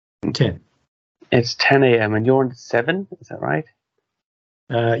10. It's 10 a.m. and you're on 7, is that right?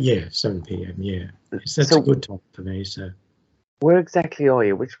 Yeah, 7 p.m. Yeah, that's a good time for me. So, where exactly are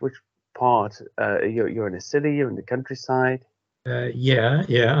you? Which part? You're in a city. You're in the countryside. Yeah.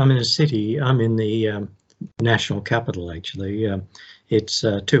 I'm in a city. I'm in the national capital. Actually, it's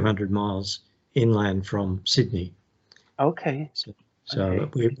 200 miles inland from Sydney. Okay. So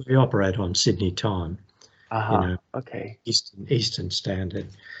okay. we operate on Sydney time. Okay. Eastern Standard.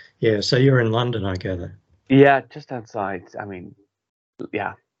 Yeah. So you're in London, I gather. Yeah, just outside. I mean,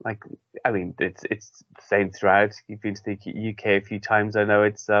 yeah, it's the same throughout. You've been to the UK a few times. I know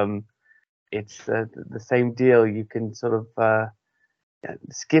it's the same deal. You can sort of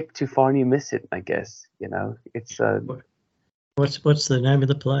skip too far and you miss it. I guess it's. What's the name of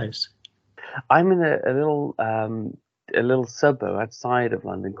the place? I'm in a little suburb outside of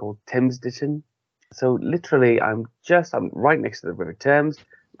London called Thames Ditton. So literally, I'm right next to the River Thames.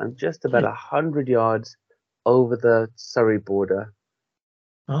 I'm just about 100 yards over the Surrey border.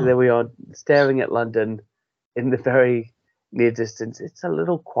 Oh. So there we are, staring at London in the very near distance. It's a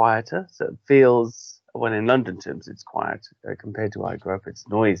little quieter, so it feels, when in London terms, it's quiet compared to where I grew up. It's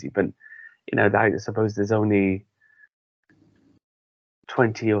noisy, but I suppose there's only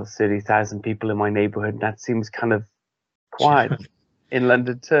 20 or 30,000 people in my neighborhood. And that seems kind of quiet in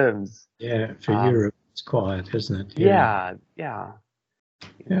London terms. Yeah, for Europe, it's quiet, isn't it? Yeah.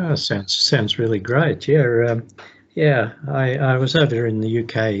 Yeah, sounds really great. Yeah, I was over in the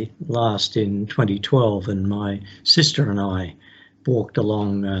UK last in 2012, and my sister and I walked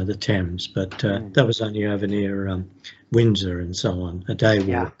along the Thames, but that was only over near Windsor and so on, a day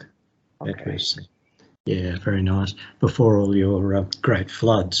walk. Okay. It was, very nice, before all your great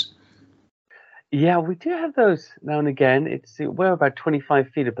floods. Yeah, we do have those now and again. We're about 25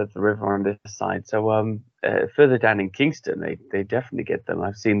 feet above the river on this side. So further down in Kingston, they definitely get them.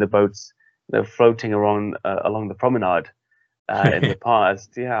 I've seen the boats floating around along the promenade in the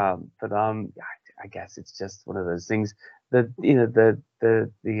past. Yeah, but I guess it's just one of those things. The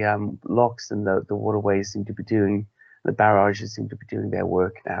locks and the waterways seem to be doing, the barrages seem to be doing their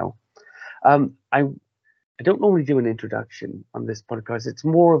work now. I don't normally do an introduction on this podcast. It's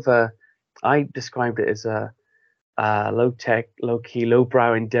more of I described it as a low-tech, low-key,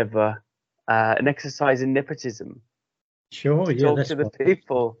 low-brow endeavor, an exercise in nepotism. Sure, yeah, talk to the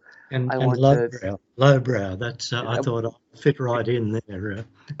people. And lowbrow. That's I thought I'd fit right in there.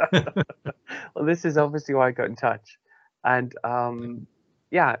 Well, this is obviously why I got in touch, and I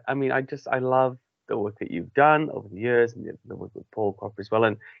love the work that you've done over the years, and the work with Paul Cropper as well.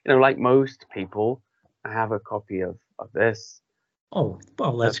 And like most people, I have a copy of this. Oh,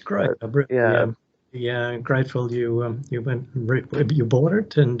 well, that's great. I'm really grateful you bought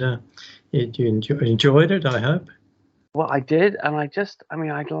it and you enjoyed it, I hope. Well, I did, and I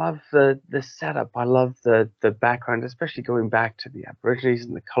love the setup. I love the background, especially going back to the Aborigines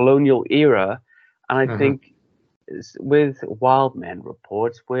and the colonial era. And I think with wild men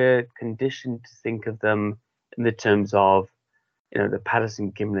reports, we're conditioned to think of them in the terms of, the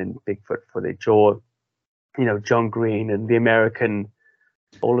Patterson Gimlin Bigfoot footage, or, John Green and the American,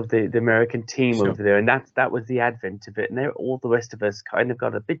 all of the American team over there. And that was the advent of it. And all the rest of us kind of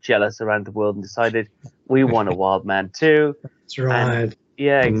got a bit jealous around the world and decided we want a wild man too. That's right. And,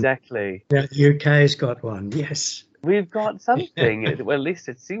 yeah, exactly. The UK's got one, yes. We've got something. Well, at least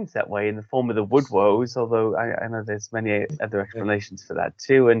it seems that way, in the form of the Woodwoes, although I know there's many other explanations for that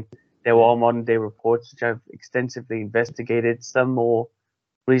too. And there are modern day reports which I've extensively investigated, some more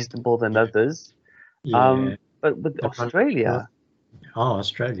reasonable than others. Yeah. But with Australia... Oh,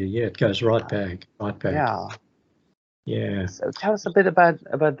 Australia, yeah, it goes right back. Yeah. So tell us a bit about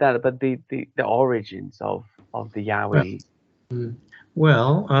that, about the origins of the Yowie.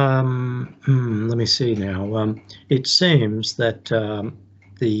 Well, let me see now. It seems that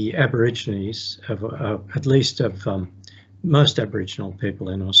the Aborigines, at least of most Aboriginal people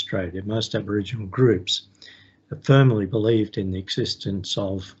in Australia, most Aboriginal groups, firmly believed in the existence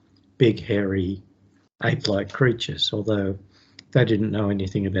of big, hairy, ape-like creatures, although they didn't know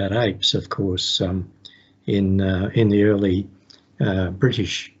anything about apes, of course. In the early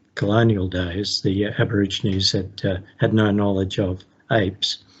British colonial days, the Aborigines had no knowledge of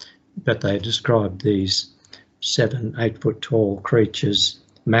apes, but they described these 7-8 foot tall creatures,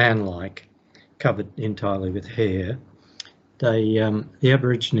 man-like, covered entirely with hair. The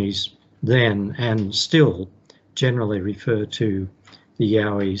Aborigines then and still generally refer to the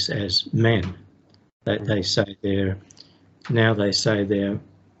Yowies as men. They say they're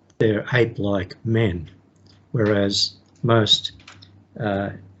ape-like men, whereas most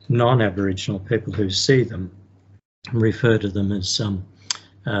non-Aboriginal people who see them refer to them as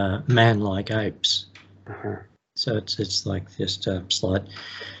man-like apes. Uh-huh. So it's like just a slight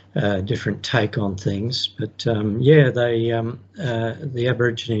different take on things. But yeah, the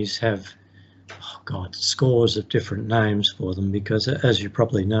Aborigines have, oh God, scores of different names for them, because, as you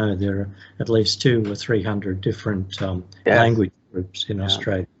probably know, there are at least 200 or 300 different Yes. language groups in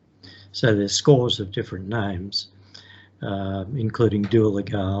Australia. So there's scores of different names, including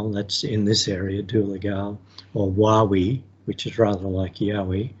Dooligal, that's in this area, Dooligal, or Wawi, which is rather like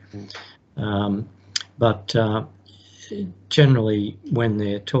Yowie. But generally, when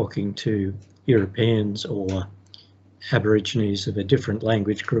they're talking to Europeans or Aborigines of a different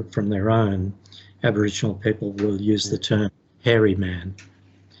language group from their own, Aboriginal people will use the term hairy man.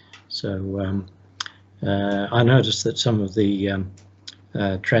 So I noticed that some of the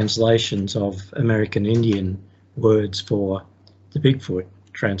translations of American Indian words for the Bigfoot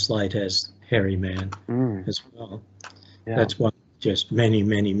translate as hairy man as well. Yeah. That's one of just many,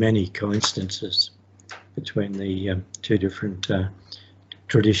 many, many coincidences between the two different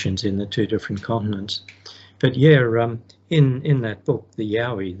traditions in the two different continents. But yeah, in that book, the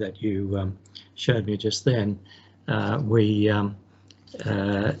Yowie that you showed me just then, we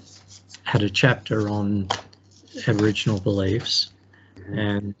had a chapter on Aboriginal beliefs,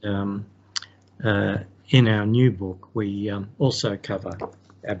 and in our new book we also cover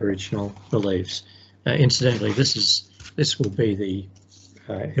Aboriginal beliefs. Incidentally, this will be the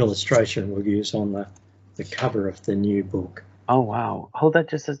illustration we'll use on the cover of the new book. Oh wow! Hold that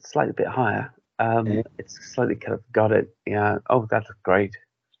just a slightly bit higher. It's slightly kind of got it. Yeah. Oh, that looks great.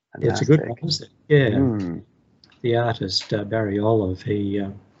 Fantastic. It's a good one, isn't it? Yeah. The artist Barry Olive, he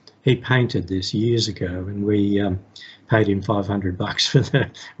painted this years ago, and we paid him $500 for the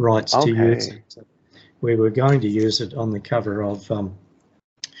rights to use it. So we were going to use it on the cover of the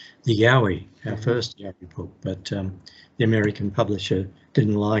Yowie, our first Yowie book, but the American publisher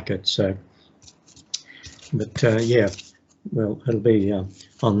didn't like it. So, but yeah, well, it'll be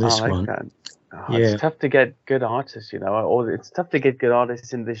on this one. It's tough to get good artists, or it's tough to get good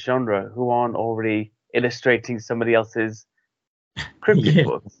artists in this genre who aren't already illustrating somebody else's cryptid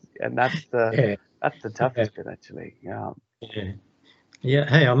books, and that's the toughest bit, actually. Yeah.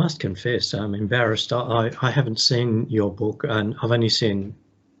 Hey, I must confess, I'm embarrassed. I haven't seen your book, and I've only seen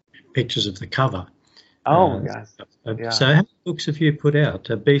pictures of the cover. Oh, yes. So how many books have you put out?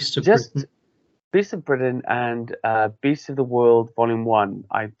 Beasts of Britain? Beasts of Britain and Beasts of the World Volume 1.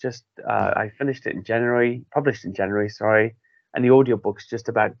 I finished it in January, published in January, sorry, and the audiobook's just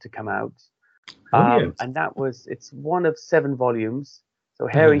about to come out. And it's one of 7 volumes. So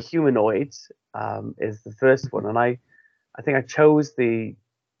Hairy Humanoids is the first one, and I think I chose the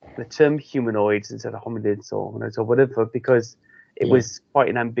term humanoids instead of hominids or hominids or whatever, because it was quite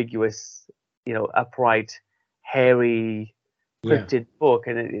an ambiguous, upright, hairy, cryptid book,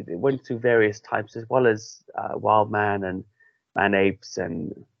 and it went through various types, as well as wild man and man apes,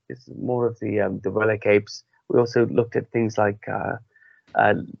 and it's more of the relic apes. We also looked at things like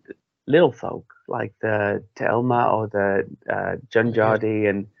little folk, like the Telma or the Junjadi,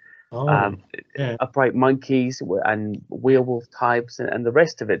 and upright monkeys and werewolf types, and the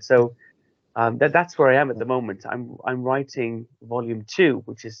rest of it. So that's where I am at the moment. I'm writing volume 2,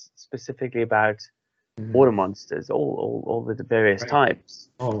 which is specifically about water monsters, all the various types.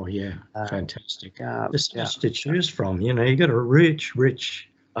 Oh yeah, fantastic. There's so much to choose from. You got a rich.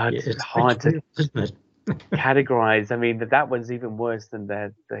 It's hard to categorize. I mean, that one's even worse than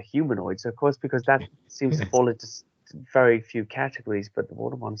the humanoids, of course, because that seems to fall into very few categories. But the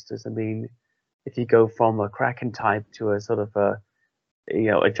water monsters, I mean, if you go from a kraken type to a sort of a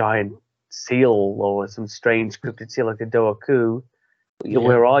giant seal or some strange cryptid seal like the Doaku,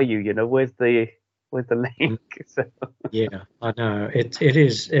 where are you? Where's the link? So. Yeah, I know. It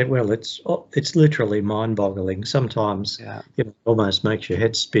is. Well, it's literally mind-boggling. Sometimes it almost makes your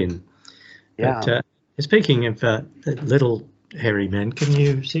head spin. Yeah. But speaking of little hairy men, can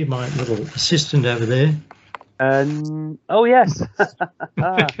you see my little assistant over there? Oh yes.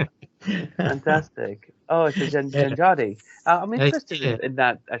 Fantastic. Oh, it's a Junjadi. I'm interested in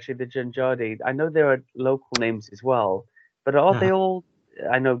that, actually, the Junjadi. I know there are local names as well, but are they all?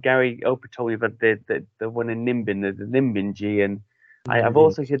 I know Gary Oper told me about the one in Nimbin, the Nimbinji, and I've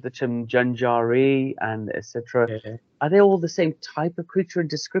also heard the term Junjari and etc. Are they all the same type of creature and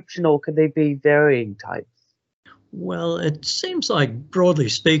description, or could they be varying types? Well, it seems like, broadly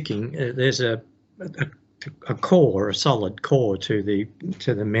speaking, there's a core, a solid core to the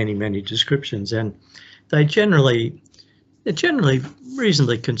many descriptions, and they're generally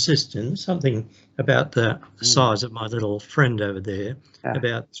reasonably consistent. Something about the size of my little friend over there,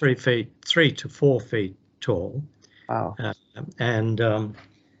 about 3 to 4 feet tall. Wow. And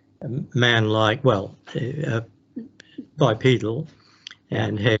man-like, well, bipedal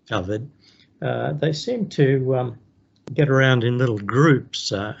and hair covered. They seem to get around in little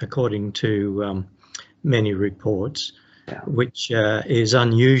groups, according to many reports, which is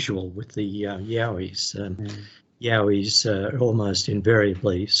unusual with the Yowies. Yowies are almost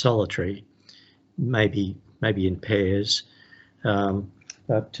invariably solitary, maybe in pairs.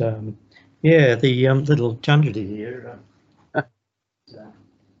 But yeah, the little Jundity here.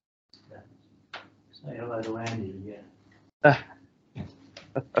 Say hello to Andy. Yeah.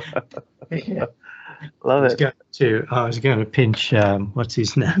 Yeah. Love it. I was going to pinch what's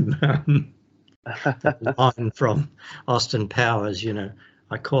his name, the line from Austin Powers. You know,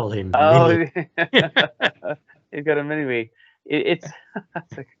 I call him Mini. He's got a mini-me. It's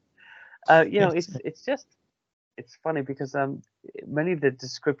it's funny because many of the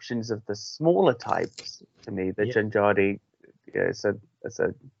descriptions of the smaller types to me, the Janjadi, it's a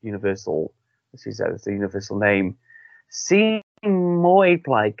universal, as you said, it's a universal name, seem more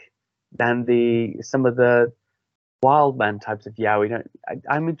ape-like than some of the wild man types of Yowie.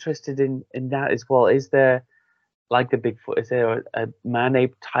 I'm interested in that as well. Is there, like the Bigfoot, is there a man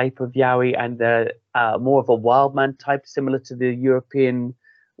ape type of Yowie and more of a wild man type similar to the European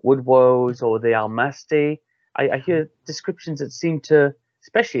woodwoes or the Almasti? I hear descriptions that seem to,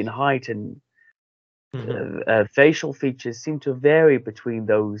 especially in height and facial features, seem to vary between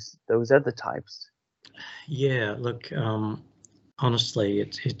those other types. Yeah, look, honestly,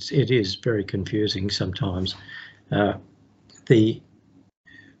 it is very confusing sometimes. The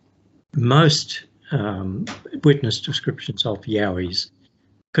most witness descriptions of Yowies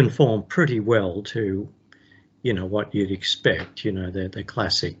conform pretty well to, you know, what you'd expect. You know, the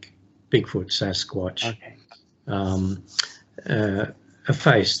classic Bigfoot, Sasquatch. Okay. A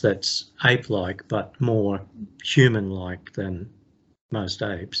face that's ape-like but more human-like than most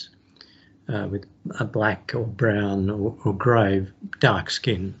apes, with a black or brown or grey dark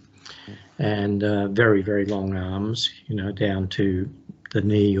skin, and very, very long arms, you know, down to the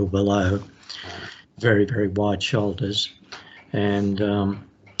knee or below, very, very wide shoulders, and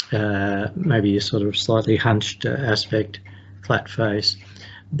maybe a sort of slightly hunched aspect, flat face.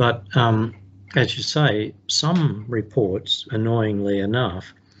 But as you say, some reports, annoyingly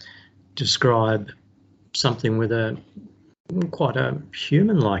enough, describe something with quite a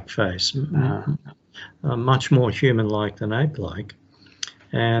human-like face, much more human-like than ape-like,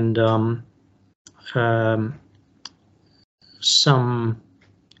 and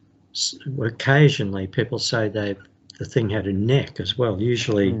occasionally people say the thing had a neck as well.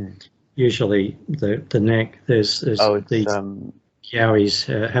 Usually the neck. There's these Yowies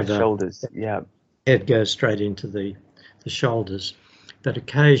have shoulders. Head goes straight into the shoulders, but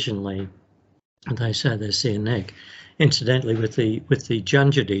occasionally they say they see a neck. Incidentally, with the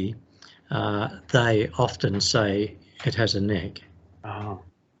Jungidi, they often say it has a neck. Oh.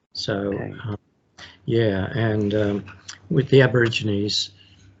 So okay. And with the Aborigines,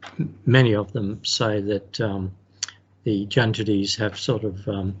 many of them say that the Jungidis have sort of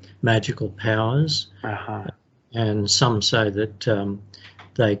magical powers, and some say that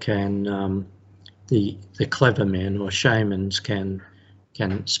they can, the clever men or shamans can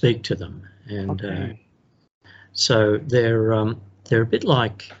speak to them, and so they're a bit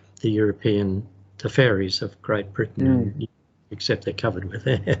like the fairies of Great Britain, except they're covered with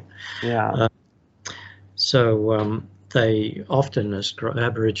hair. Yeah. So they often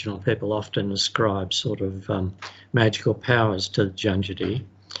Aboriginal people often ascribe sort of magical powers to the Jungidi.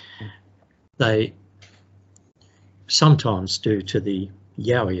 They sometimes do to the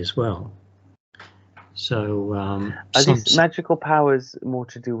Yowie as well. So are these magical powers more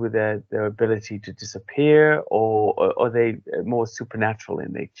to do with their ability to disappear, or are they more supernatural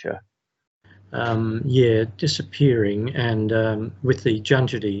in nature? Yeah, disappearing, and with the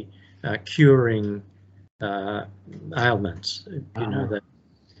Jungidi curing ailments. You know, that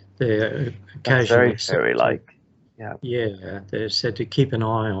they're occasionally fairy-like. Yeah, they're said to keep an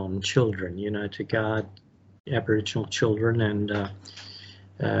eye on children, you know, to guard Aboriginal children, and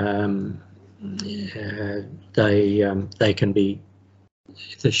they can be,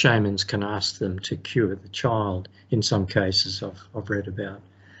 the shamans can ask them to cure the child in some cases I've read about.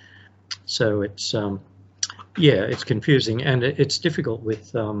 So it's it's confusing, and it's difficult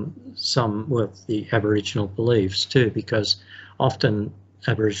with the Aboriginal beliefs too, because often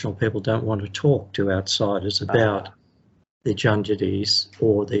Aboriginal people don't want to talk to outsiders about the Jungidis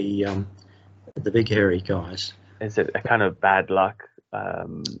or the big hairy guys. Is it a kind of bad luck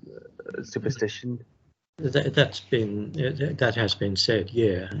superstition? That has been said.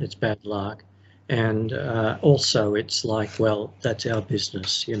 Yeah, it's bad luck, and also it's like, well, that's our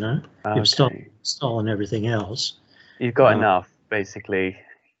business, you know. You've Okay. stolen everything else. You've got enough, basically.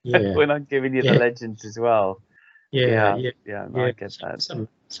 Yeah, We're not giving you the yeah, legends as well. yeah, Yeah, yeah, yeah, no, I yeah. get that.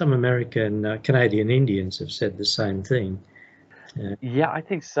 Some American Canadian Indians have said the same thing. Yeah, I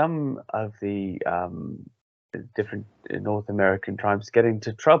think some of the different North American tribes get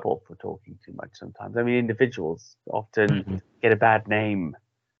into trouble for talking too much sometimes. I mean, individuals often Mhm. get a bad name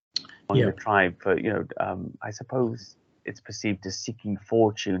among Yeah. the tribe for, I suppose it's perceived as seeking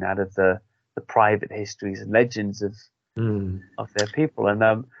fortune out of the private histories and legends Mm. of their people. And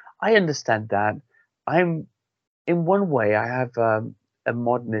I understand that. I'm in one way, I have a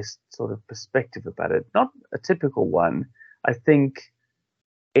modernist sort of perspective about it, not a typical one. I think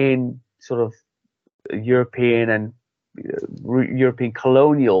in sort of European and European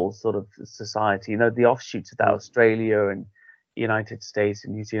colonial sort of society, the offshoots of that, Australia and United States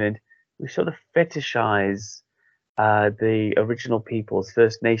and New Zealand, we sort of fetishize the original peoples,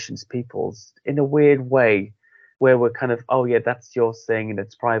 First Nations peoples, in a weird way, where we're kind of, oh yeah, that's your thing and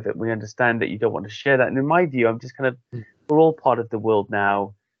it's private. We understand that you don't want to share that. And in my view, I'm just kind of, we're all part of the world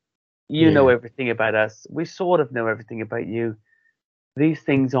now. You know Yeah. everything about us. We sort of know everything about you. These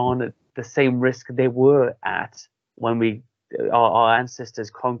things aren't at the same risk they were at when our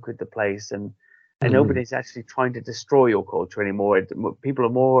ancestors conquered the place, and Mhm. nobody's actually trying to destroy your culture anymore. People are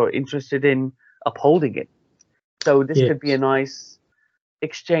more interested in upholding it. So this Yeah. could be a nice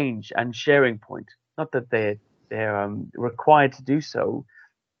exchange and sharing point. Not that they're required to do so,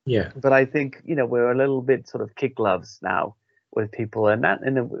 Yeah. but I think we're a little bit sort of kick gloves now with people, and that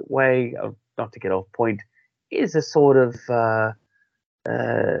in a way, of, not to get off point, is a sort of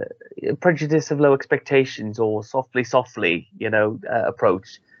uh, prejudice of low expectations or softly,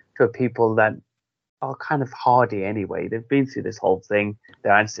 approach to a people that are kind of hardy anyway. They've been through this whole thing.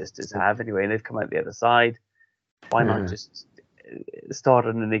 Their ancestors have anyway, and they've come out the other side. Why not just start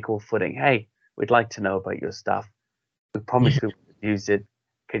on an equal footing? Hey, we'd like to know about your stuff. We Yeah. promise we won't use it.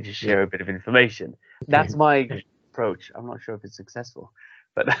 Could you Yeah. share a bit of information? Yeah. That's my approach. I'm not sure if it's successful,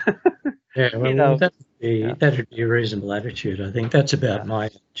 but Yeah, you well, know, yeah, that would be a reasonable attitude. I think that's about yeah, my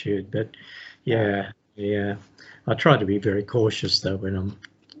attitude. But yeah. yeah, yeah, I try to be very cautious though when I'm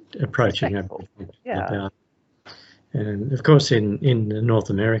approaching Respectful. Aboriginal people Yeah. about. And of course, in North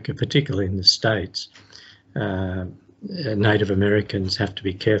America, particularly in the States, uh, Native Americans have to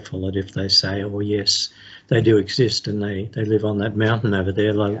be careful that if they say, "Oh yes, they do exist and they live on that mountain over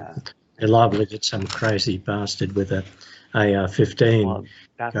there," Yeah. they're liable to get some crazy bastard with a AR-15 Well,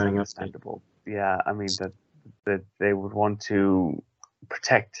 that's going up there. understandable. Yeah, I mean that they would want to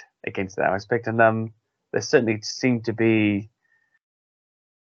protect against that aspect, and there certainly seem to be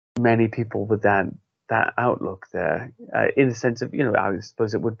many people with that outlook there, in the sense of I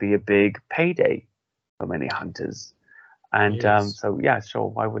suppose it would be a big payday for many hunters, and Yes. so yeah, sure,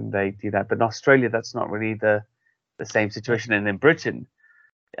 why wouldn't they do that? But in Australia, that's not really the same situation, and in Britain,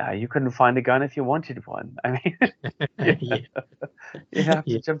 you couldn't find a gun if you wanted one. I mean, Yeah, you have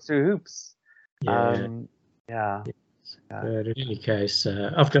to yeah, jump through hoops. yeah. Um, yeah, yeah, But in any case,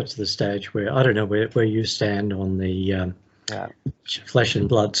 I've got to the stage where I don't know where you stand on the yeah. flesh and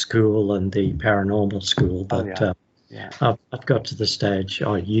blood school and the paranormal school, Oh but yeah, yeah. I've got to the stage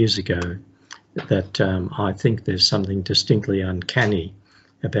years ago that I think there's something distinctly uncanny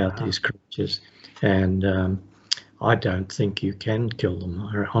about Uh-huh. these creatures, and I don't think you can kill them.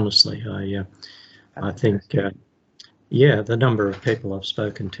 Honestly, I That's think interesting. yeah, the number of people I've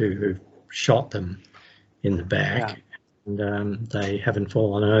spoken to who've shot them in the Yeah. back, and they haven't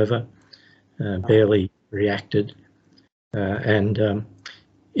fallen over, Oh, barely reacted, and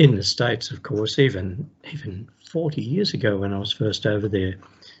in the States, of course, even 40 years ago when I was first over there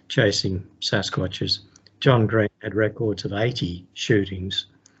chasing Sasquatches, John Green had records of 80 shootings,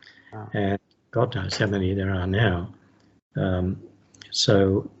 oh. and God knows how many there are now. Um,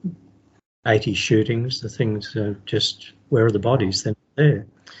 so 80 shootings, the things are just, where are the Wow. bodies? They're not there.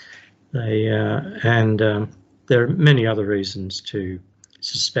 And there are many other reasons to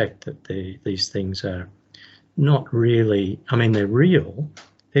suspect that these things are not really, I mean, they're real.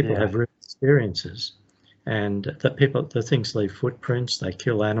 People Yeah. have real experiences, and the things leave footprints, they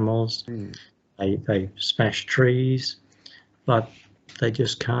kill animals, Mm. they smash trees, but they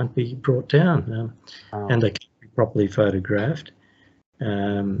just can't be brought down, and Oh. they can't be properly photographed.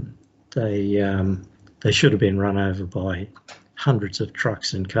 Um, they they should have been run over by hundreds of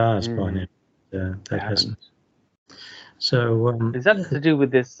trucks and cars by now. Mm. They That haven't. hasn't. So Is that to do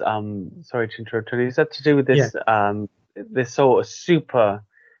with this? Sorry to interrupt. Tony, is that to do with yeah, this? This sort of super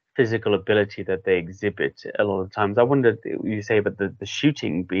physical ability that they exhibit a lot of times. I wonder, you say about the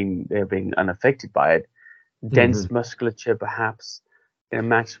shooting they're being unaffected by it, dense musculature perhaps,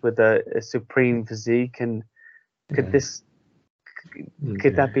 matched with a supreme physique, and could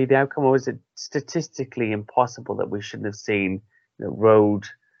that be the outcome, or is it statistically impossible that we shouldn't have seen road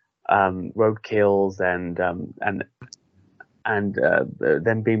kills and them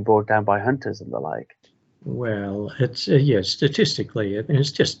being brought down by hunters and the like? Well, it's statistically,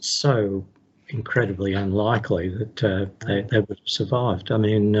 it's just so incredibly unlikely that they would have survived. I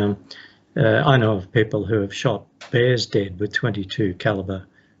mean, I know of people who have shot bears dead with 22 caliber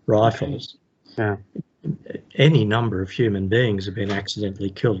rifles. Yeah. Any number of human beings have been accidentally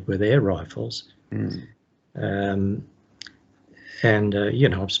killed with air rifles. And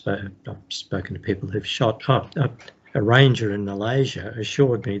I've spoken to people who've shot. A ranger in Malaysia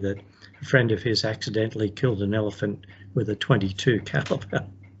assured me that a friend of his accidentally killed an elephant with a 22 caliber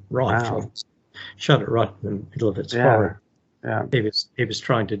rifle. Wow. Shot it right in the middle of its forehead. Yeah. He was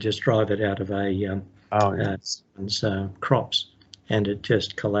trying to just drive it out of someone's crops, and it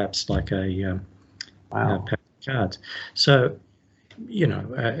just collapsed like a pack of cards. So,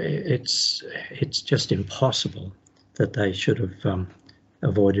 it's just impossible that they should have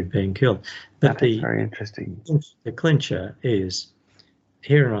avoided being killed. But that's very interesting. The clincher is,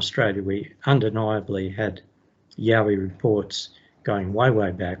 here in Australia, we undeniably had Yowie reports going way,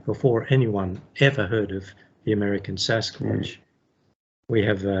 way back before anyone ever heard of the American Sasquatch. We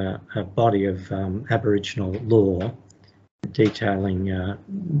have a body of Aboriginal law detailing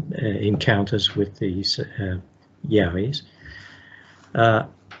encounters with these Yowies.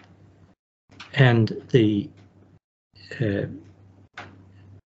 And the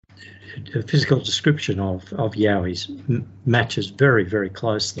physical description of Yowies matches very, very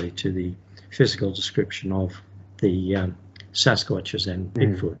closely to the physical description of the Sasquatches and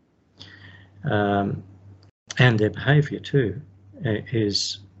Bigfoot. And their behaviour too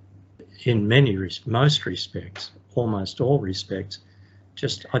is, in most respects, almost all respects,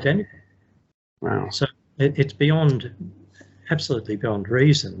 just identical. Wow. So it's absolutely beyond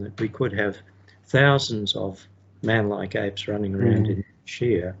reason that we could have thousands of man-like apes running around in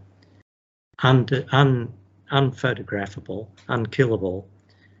sheer, unphotographable, unkillable,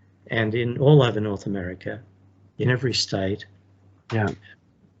 and in all over North America, in every state. Yeah.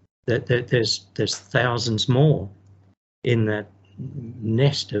 There's thousands more in that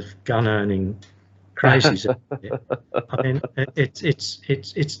nest of gun-owning crazies. I mean,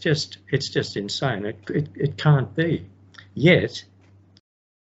 it's just insane. It can't be. Yet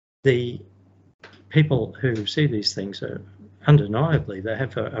the people who see these things are undeniably, they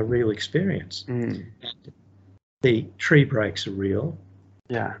have a real experience. And the tree breaks are real.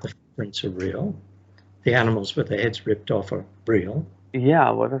 Yeah. The footprints are real. The animals with their heads ripped off are real.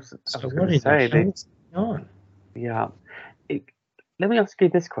 Yeah, well, I was going to say. What's going on? Yeah. Let me ask you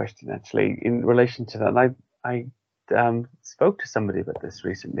this question, actually, in relation to that. I spoke to somebody about this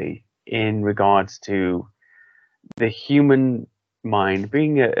recently in regards to the human mind.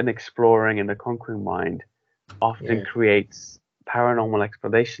 Being an exploring and a conquering mind often creates paranormal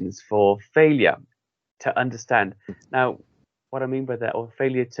explanations for failure to understand. Now, what I mean by that, or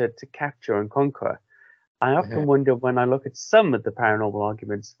failure to capture and conquer, I often wonder when I look at some of the paranormal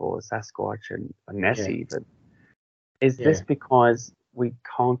arguments for Sasquatch and Nessie, even, is this because we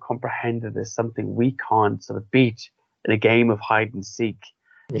can't comprehend that there's something we can't sort of beat in a game of hide and seek,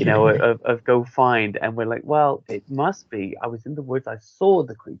 of go find, and we're like, well, it must be. I was in the woods, I saw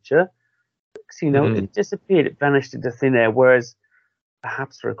the creature, it disappeared, it vanished into thin air, whereas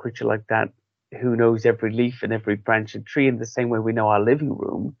perhaps for a creature like that, who knows every leaf and every branch and tree in the same way we know our living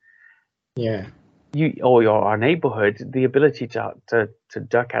room, our neighborhood, the ability to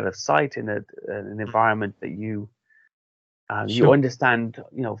duck out of sight in an environment that you understand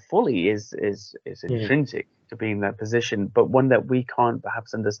fully is intrinsic to being in that position, but one that we can't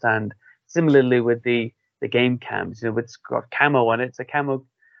perhaps understand. Similarly with the game cams, it's got camo on it, it's a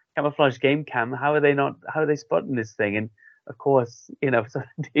camouflage game cam. How are they spotting this thing? And of course, if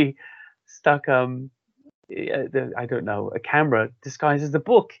somebody stuck I don't know, a camera disguised as a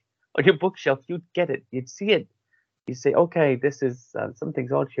book on your bookshelf, you'd get it, you'd see it, you say, okay, this is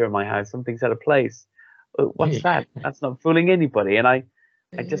something's odd here in my house, something's out of place. What's that? That's not fooling anybody. And I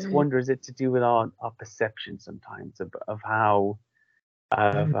just wonder, is it to do with our perception sometimes of how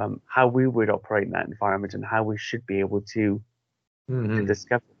we would operate in that environment and how we should be able to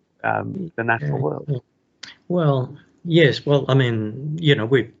discover the natural world? Well, yes. Well, I mean,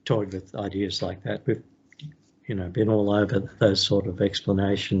 we've toyed with ideas like that. We've, been all over those sort of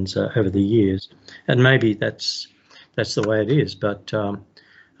explanations over the years, and maybe that's the way it is. But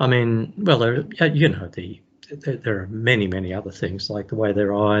I mean, well, there are many other things, like the way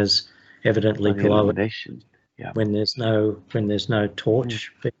their eyes evidently glow illumination. Yeah. when there's no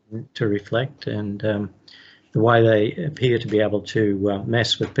torch to reflect, and the way they appear to be able to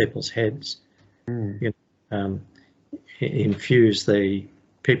mess with people's heads, infuse the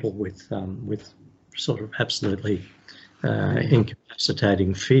people with sort of absolutely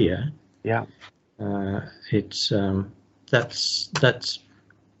incapacitating fear. Yeah. It's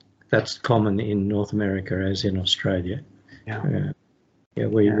that's common in North America as in Australia. Yeah.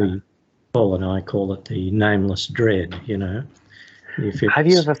 We Paul and I call it the nameless dread. Have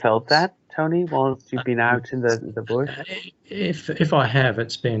you ever felt that, Tony, whilst you've been out in the bush? If I have,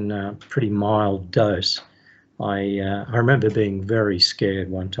 it's been a pretty mild dose. I remember being very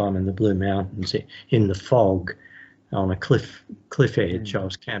scared one time in the Blue Mountains in the fog on a cliff edge. I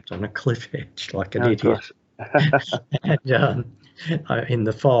was camped on a cliff edge like an idiot. And in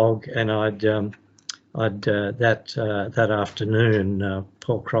the fog, and that afternoon,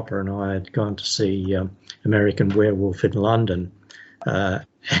 Paul Cropper and I had gone to see American Werewolf in London,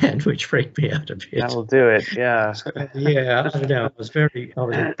 and which freaked me out a bit. That'll do it, yeah. Yeah, I don't know. I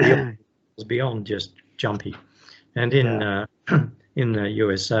was beyond just jumpy. And in the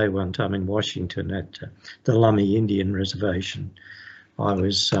USA one time in Washington at the Lummi Indian Reservation, I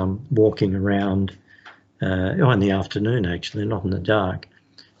was walking around in the afternoon, actually, not in the dark,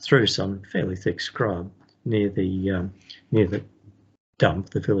 through some fairly thick scrub near the dump,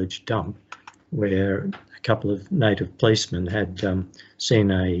 the village dump, where a couple of native policemen had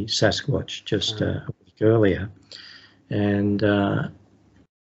seen a Sasquatch just a week earlier. And,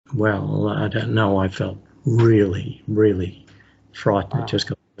 well, I don't know, I felt really frightened. Wow. It just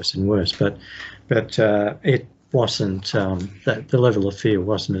got worse and worse. But it wasn't, the level of fear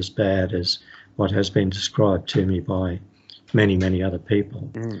wasn't as bad as what has been described to me by many other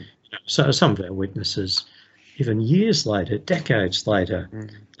people. So some of our witnesses, even years later, decades later,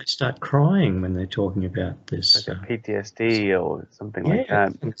 they start crying when they're talking about this. Like a PTSD or something like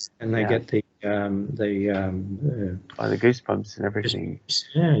that. And they get the goosebumps and everything.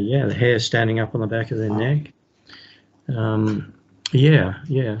 Yeah, the hair standing up on the back of their neck.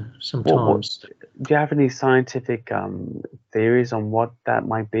 Sometimes. Do you have any scientific theories on what that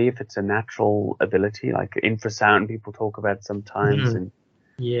might be? If it's a natural ability, like infrasound, people talk about sometimes, and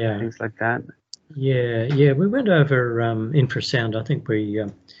things like that. Yeah. We went over infrasound. I think we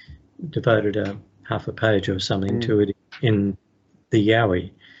devoted half a page or something to it in the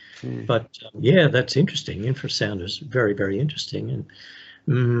Yowie. But that's interesting. Infrasound is very interesting, and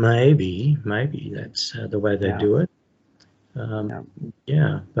maybe that's the way they do it.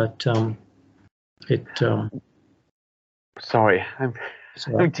 But it. Sorry, I'm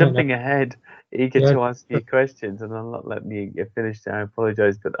jumping ahead, eager to ask you questions, and I'm not letting you get finished. I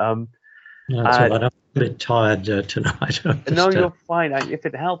apologise, but no, it's all right. I'm a bit tired tonight. No, you're fine. If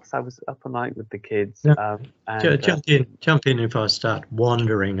it helps, I was up all night with the kids. Jump in if I start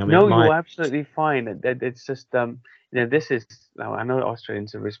wandering. I mean, you're absolutely fine. It's just this is. Now, I know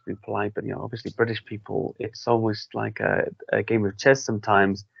Australians are reasonably polite, but obviously British people, it's almost like a game of chess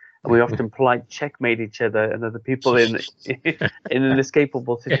sometimes. And we often polite checkmate each other and other people in an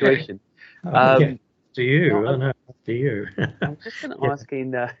inescapable situation. Do you? No, do you? I was just going to ask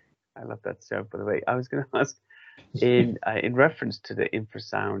I love that show, by the way. I was going to ask in reference to the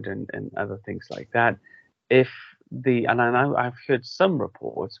infrasound and other things like that, and I know I've heard some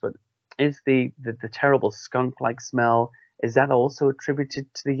reports, but is the terrible skunk-like smell, is that also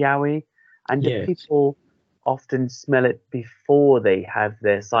attributed to the Yowie? And do people often smell it before they have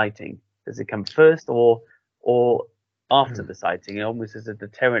their sighting? Does it come first or after the sighting, almost as a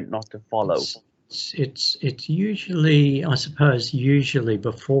deterrent not to follow? It's usually, I suppose,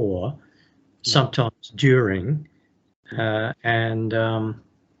 before, sometimes during, and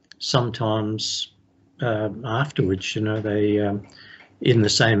sometimes afterwards. They in the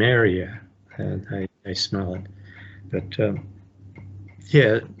same area, they smell it. But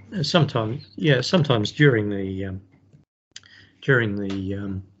sometimes during the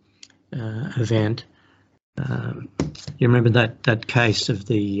event. You remember that case of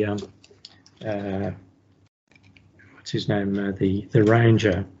the what's his name? The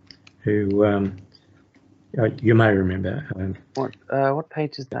ranger who you may remember. What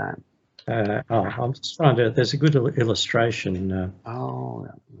page is that? I'm just trying to. There's a good illustration.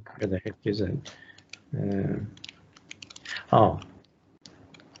 Where the heck is it?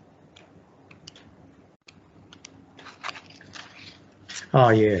 Oh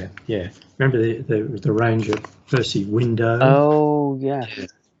yeah. Remember the ranger, Percy Window? Oh yes.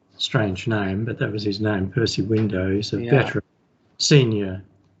 Strange name, but that was his name, Percy Window. He's a veteran, senior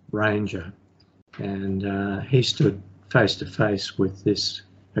ranger, and he stood face to face with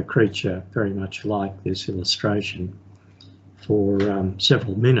a creature very much like this illustration for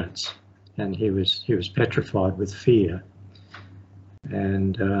several minutes, and he was petrified with fear,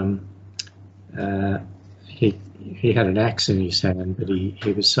 and he had an axe in his hand, but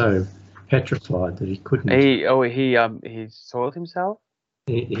he was so petrified that he couldn't. He soiled himself.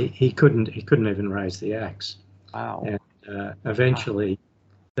 He couldn't even raise the axe. Wow. And eventually,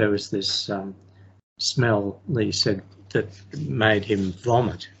 there was this smell, he said, that made him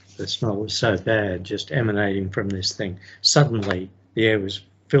vomit. The smell was so bad, just emanating from this thing. Suddenly, the air was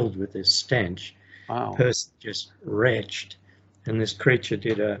filled with this stench. Wow. The person just retched, and this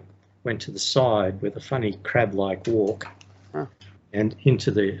creature went to the side with a funny crab-like walk, and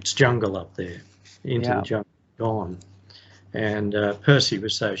into its jungle up there, the jungle, gone. And Percy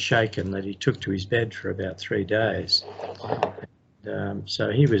was so shaken that he took to his bed for about 3 days. And, so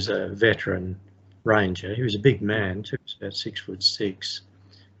he was a veteran ranger. He was a big man, too, about 6'6",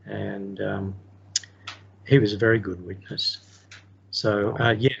 and he was a very good witness. So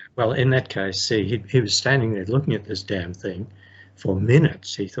well, in that case, see, he was standing there looking at this damn thing for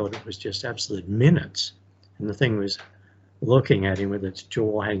minutes. He thought it was just absolute minutes, and the thing was looking at him with its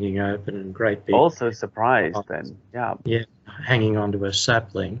jaw hanging open and great big. Also surprised then, yeah, hanging onto a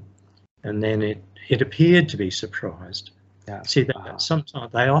sapling, and then it appeared to be surprised. Yeah. See,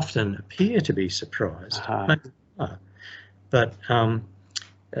 sometimes they often appear to be surprised, but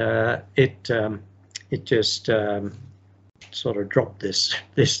it just sort of dropped this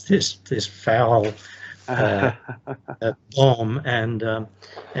foul bomb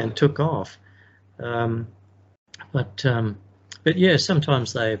and took off. But yeah,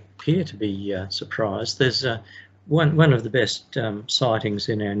 sometimes they appear to be surprised. There's one of the best sightings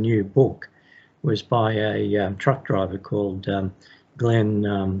in our new book was by a truck driver called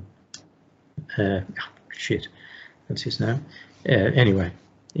Glenn. What's his name? Anyway,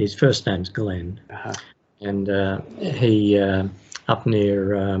 his first name's Glenn, and he up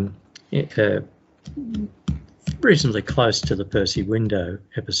near reasonably close to the Percy Window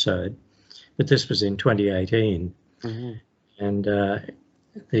episode, but this was in 2018. And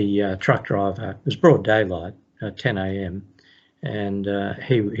the truck driver, it was broad daylight, 10 a.m, and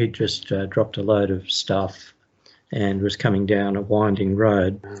he just dropped a load of stuff and was coming down a winding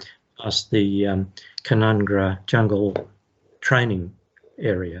road past the Canungra jungle training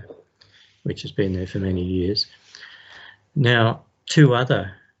area, which has been there for many years. Now, two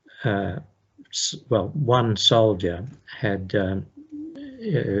other, one soldier had,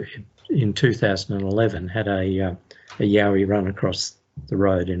 in 2011, had a Yowie run across the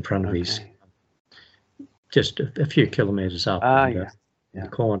road in front of his, just a few kilometres up in the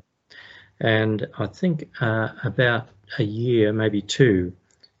corner. And I think about a year, maybe two,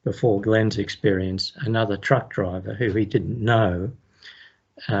 before Glenn's experience, another truck driver who he didn't know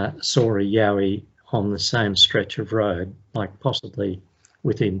saw a Yowie on the same stretch of road, like possibly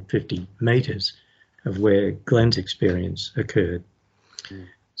within 50 metres of where Glenn's experience occurred.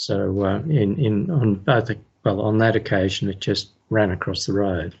 So on that occasion, it just ran across the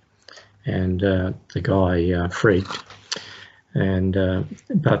road, and the guy freaked. And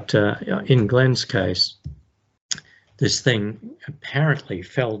but in Glenn's case, this thing apparently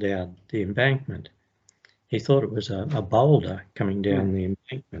fell down the embankment. He thought it was a boulder coming down the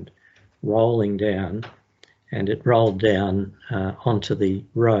embankment, rolling down, and it rolled down onto the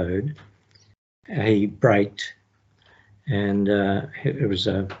road. He braked, and it was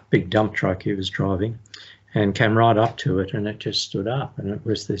a big dump truck he was driving, and came right up to it, and it just stood up, and it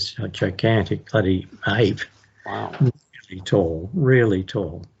was this gigantic bloody ape. Wow. Really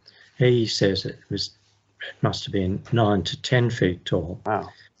tall. He says it must have been 9 to 10 feet tall. Wow.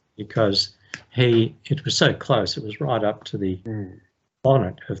 Because it was so close, it was right up to the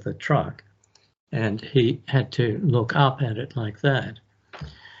bonnet of the truck, and he had to look up at it like that.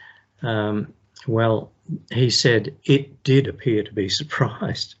 Well, he said it did appear to be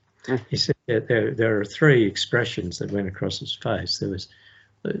surprised. He said that there are three expressions that went across his face. There was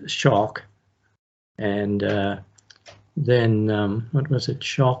shock, and then what was it?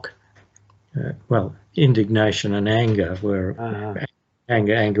 Shock. Indignation and anger were.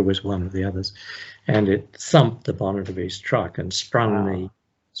 Anger was one of the others, and it thumped the bonnet of his truck and sprung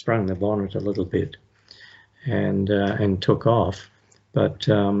the bonnet a little bit, and took off. But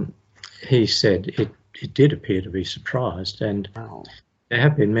he said it did appear to be surprised, and there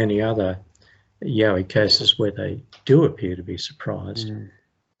have been many other Yowie cases where they do appear to be surprised.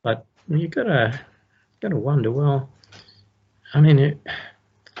 But you've got to wonder, well, I mean,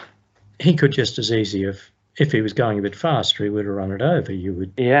 he could just as easy have if he was going a bit faster, he would have run it over. You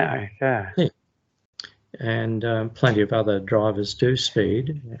would. Yeah. Think. And plenty of other drivers do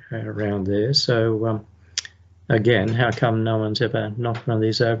speed around there. So again, how come no one's ever knocked one of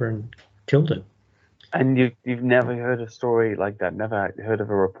these over and killed it? And you've never heard a story like that? Never heard of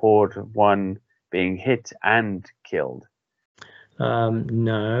a report of one being hit and killed?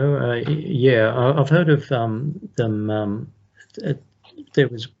 No. Yeah, I've heard of them. There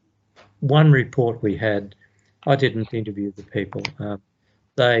was one report we had. I didn't interview the people.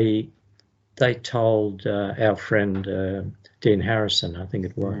 They told our friend Dean Harrison, I think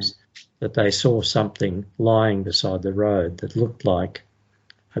it was, that they saw something lying beside the road that looked like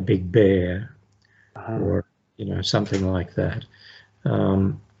a big bear or something like that.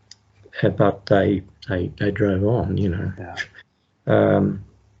 But they drove on, Yeah.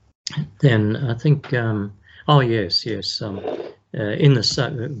 Then I think, oh yes, in the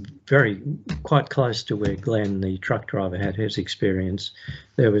quite close to where Glenn, the truck driver, had his experience,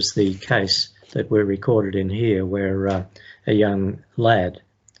 there was the case that we're recorded in here where a young lad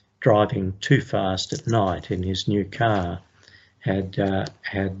driving too fast at night in his new car had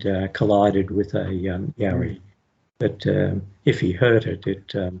collided with a Yowie. But if he hurt it,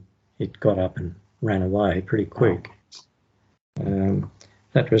 it got up and ran away pretty quick.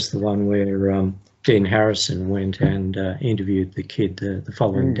 That was the one where Dean Harrison went and interviewed the kid the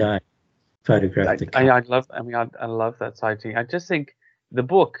following day, photographed the car. I love that sighting. I just think the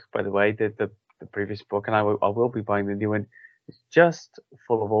book, by the way, the previous book, and I will be buying the new one, is just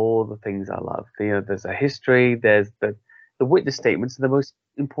full of all the things I love. There's a history, there's the witness statements are the most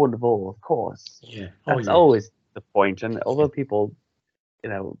important of all, of course. Yeah. That's always the point. And although people,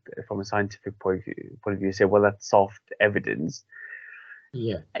 from a scientific point of view, say, well, that's soft evidence.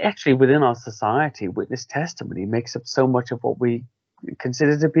 Yeah. Actually, within our society, witness testimony makes up so much of what we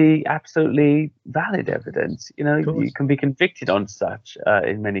consider to be absolutely valid evidence. You can be convicted on such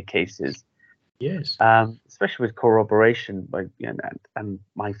in many cases. Yes. Especially with corroboration, and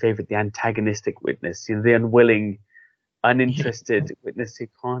my favorite, the antagonistic witness, the unwilling, uninterested witness who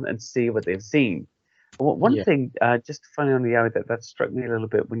can't unsee what they've seen. One thing, just finally on the hour, that struck me a little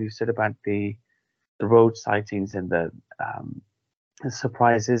bit when you said about the road sightings and the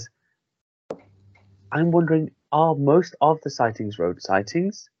surprises. I'm wondering, are most of the sightings road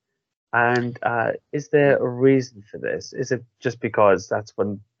sightings? And is there a reason for this? Is it just because that's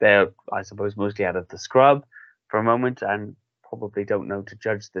when they're, I suppose, mostly out of the scrub for a moment and probably don't know to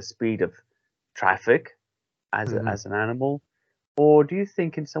judge the speed of traffic as an animal? Or do you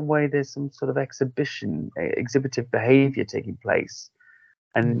think in some way there's some sort of exhibitive behavior taking place?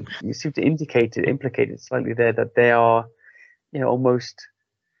 And you seem to implicate it slightly there that they are, almost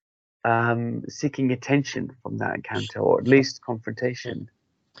seeking attention from that encounter, or at least confrontation.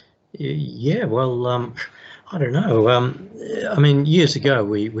 Yeah, well, I don't know. I mean, years ago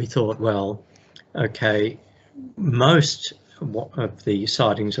we thought, well, okay, most of the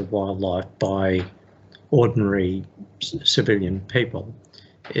sightings of wildlife by ordinary civilian people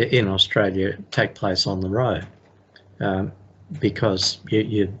in Australia take place on the road. Because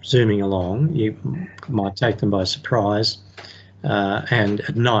you're zooming along, you might take them by surprise. And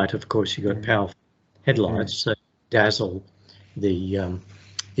at night, of course, you've got powerful headlights that dazzle the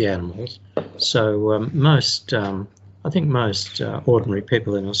animals. So I think most ordinary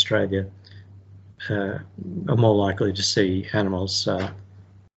people in Australia are more likely to see animals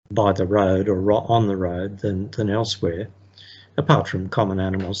by the road or on the road than elsewhere, apart from common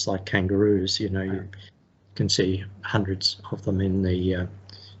animals like kangaroos. You can see hundreds of them in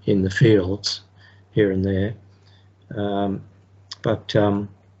the fields here and there.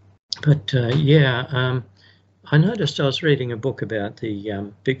 I noticed I was reading a book about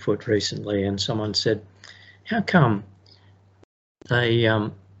the Bigfoot recently, and someone said, "How come they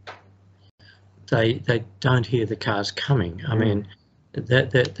don't hear the cars coming?" I mean,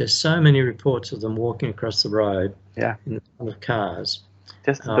 there's so many reports of them walking across the road in front of cars,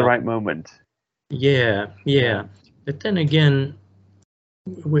 just at the right moment. Yeah. But then again,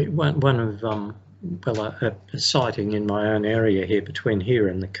 one of a sighting in my own area here, between here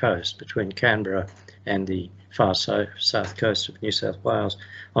and the coast, between Canberra and the far south coast of New South Wales,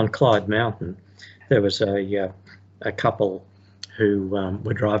 on Clyde Mountain, there was a couple who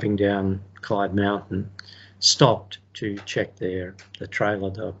were driving down Clyde Mountain, stopped to check the trailer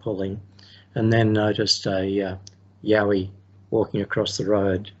they were pulling, and then noticed a Yowie walking across the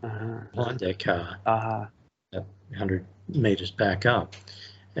road behind their car, 100 metres back up.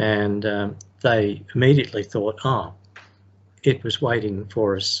 And they immediately thought, it was waiting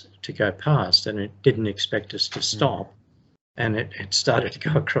for us to go past, and it didn't expect us to stop. and it started to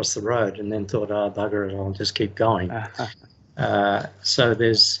go across the road, and then thought, oh, bugger it, I'll just keep going. So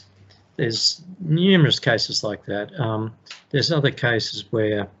there's numerous cases like that. There's other cases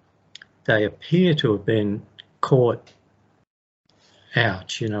where they appear to have been caught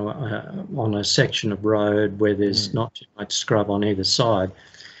out, you know, on a section of road where there's not too much scrub on either side,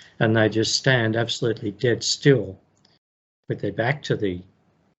 and they just stand absolutely dead still with their back to the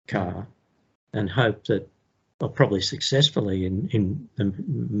car and hope that, well, probably successfully in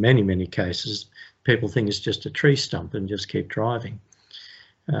many cases, people think it's just a tree stump and just keep driving.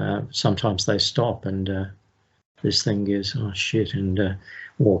 Sometimes they stop and this thing goes, oh shit, and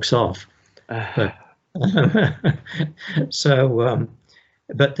walks off. But so,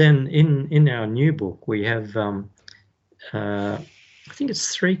 but then in our new book we have, I think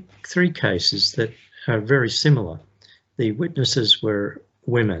it's three cases that are very similar. The witnesses were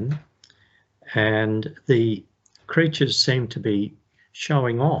women, and the creatures seem to be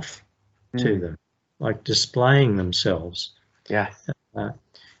showing off to them, like displaying themselves. Yes.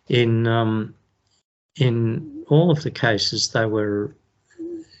 In all of the cases, they were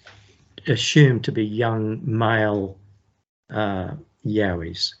assumed to be young male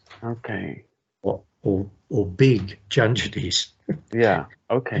Yowies. Okay. Or big Junjidis. Yeah.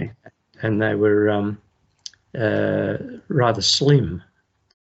 Okay. And they were rather slim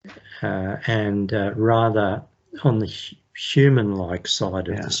and rather on the human-like side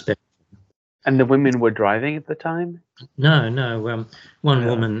of the spectrum. And the women were driving at the time? No. One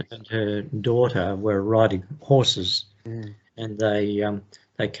woman and her daughter were riding horses, and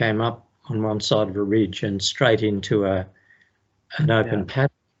they came up on one side of a ridge and straight into an open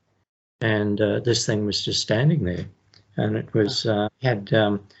paddock, and this thing was just standing there, and it was had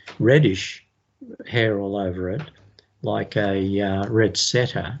reddish hair all over it, like a red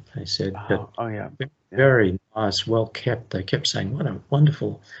setter, they said. But very nice, well kept. They kept saying, what a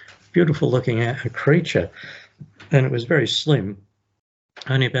wonderful, beautiful looking creature. And it was very slim,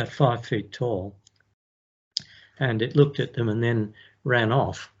 only about 5 feet tall. And it looked at them and then ran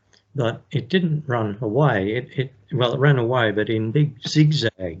off. But it didn't run away. It ran away, but in big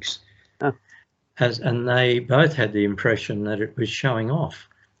zigzags. And they both had the impression that it was showing off.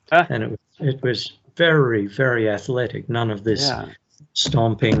 And it was very, very athletic. None of this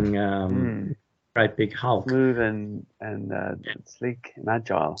stomping, great big hulk. Smooth and sleek and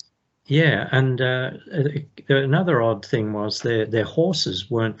agile. Yeah, and another odd thing was their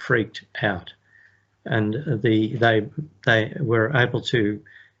horses weren't freaked out, and they were able to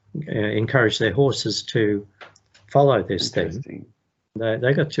encourage their horses to follow this thing.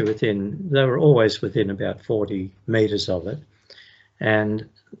 They got to they were always within about 40 meters of it, and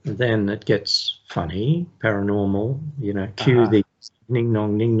then it gets funny, paranormal, you know, cue the ning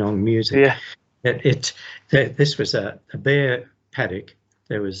nong music. This was a bare paddock.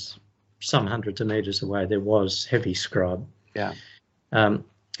 There was some hundreds of meters away, there was heavy scrub.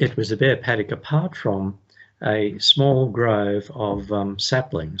 It was a bare paddock apart from a small grove of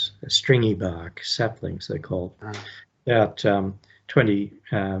saplings, stringy bark saplings they're called, about 20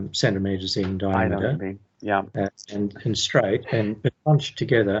 centimeters in diameter, and straight and bunched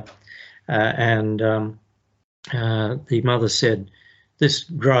together. And the mother said this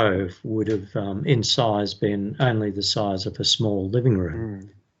grove would have in size been only the size of a small living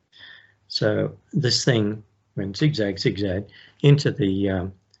room. So this thing went zigzag into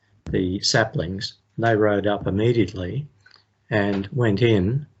the saplings. They rode up immediately and went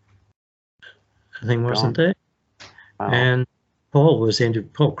in. The thing wasn't there. And Paul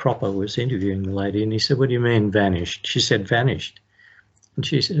Cropper was interviewing the lady, and he said, "What do you mean vanished?" She said, "Vanished." And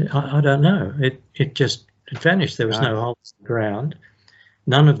she said, I don't know. It just vanished. There was no hole in the ground.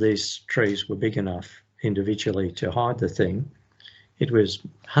 None of these trees were big enough individually to hide the thing. It was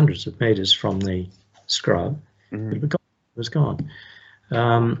hundreds of meters from the scrub. It was gone.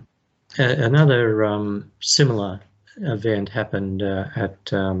 Another similar event happened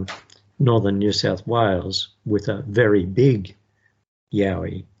at northern New South Wales with a very big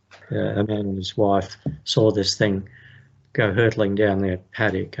Yowie. A man and his wife saw this thing go hurtling down their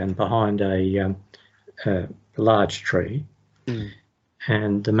paddock and behind a large tree.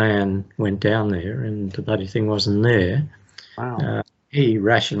 And the man went down there and the bloody thing wasn't there. He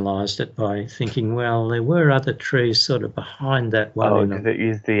rationalised it by thinking, well, there were other trees sort of behind that one. Because it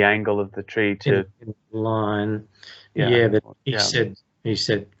used the angle of the tree to in line. But he said,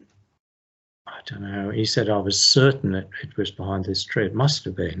 I don't know. He said, I was certain it was behind this tree. It must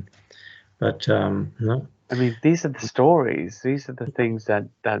have been, but no. I mean, these are the stories. These are the things that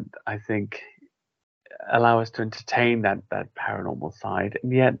I think allow us to entertain that paranormal side,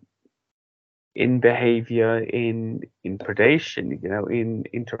 and yet in behavior, in predation, in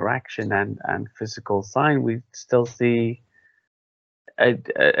interaction and physical sign, we still see an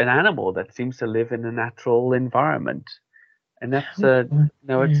animal that seems to live in a natural environment, and that's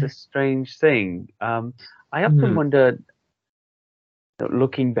it's a strange thing. I often wonder,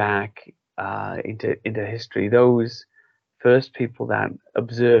 looking back into history, those first people that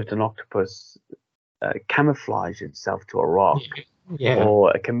observed an octopus camouflage itself to a rock,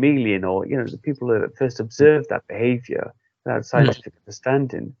 or a chameleon, or the people that first observed that behavior without scientific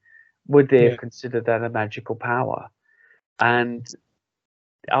understanding, would they have considered that a magical power? And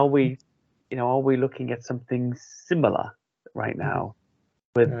are we looking at something similar right now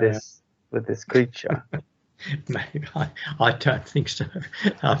with this creature? Maybe I don't think so,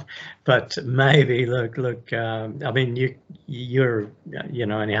 but maybe look. I mean, you're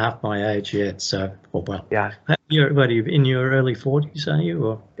only half my age yet, so yeah. You're what are you in your early 40s? Are you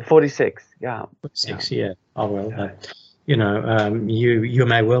or 46? Yeah. 46. Yeah. Oh well, you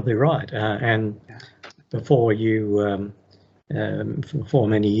may well be right, and before you. Before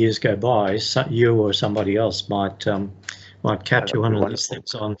many years go by, you or somebody else might capture one of these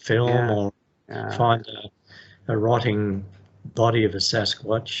things on film, or find a rotting body of a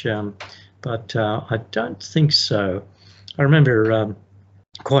Sasquatch, but I don't think so. I remember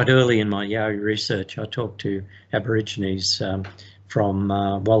quite early in my Yowie research, I talked to Aborigines from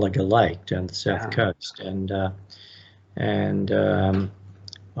Wallaga Lake down the south coast, and I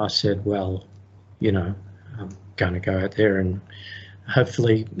said, well, I'm going to go out there and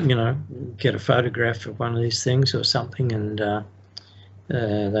hopefully, get a photograph of one of these things or something. And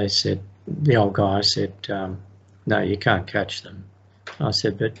they said, the old guy said, no, you can't catch them. I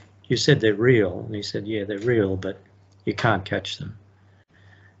said, but you said they're real. And he said, yeah, they're real, but you can't catch them.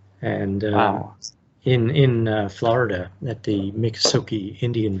 And in Florida, at the Miccosukee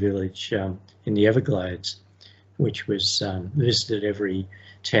Indian Village in the Everglades, which was visited every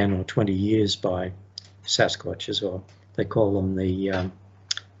 10 or 20 years by Sasquatches, or they call them the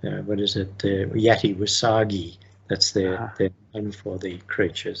the Yati Wasagi. That's their name for the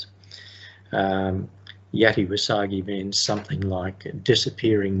creatures. Yati Wasagi means something like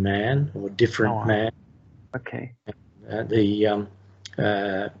disappearing man or different man. Okay. The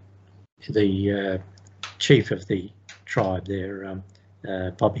chief of the tribe there,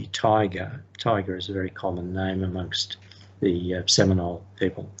 Bobby Tiger. Tiger is a very common name amongst the Seminole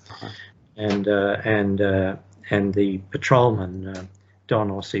people. And the patrolman,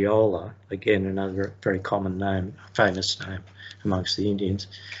 Don Osceola, again another very common name, famous name amongst the Indians.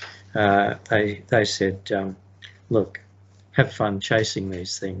 They said, look, have fun chasing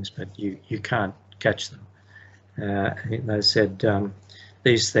these things, but you can't catch them. They said,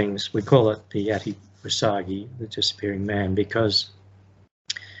 these things, we call it the Yati Wasagi, the disappearing man, because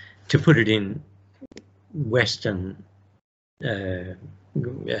to put it in Western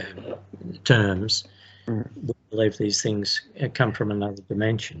terms, we believe these things come from another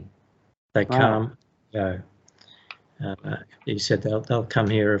dimension. They come, go. He said they'll come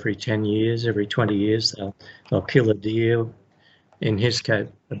here every 10 years, every 20 years. They'll kill a deer. In his case,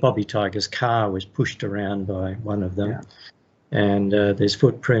 Bobby Tiger's car was pushed around by one of them, and there's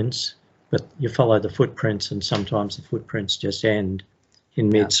footprints. But you follow the footprints, and sometimes the footprints just end in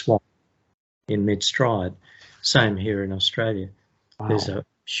mid-swamp, in mid-stride. Same here in Australia. There's a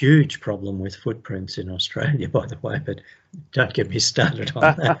huge problem with footprints in Australia, by the way, but don't get me started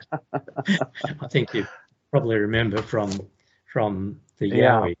on that. I think you probably remember from the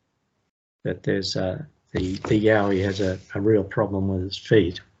Yowie that there's the Yowie has a real problem with his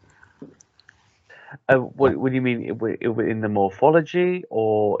feet. What do you mean in the morphology,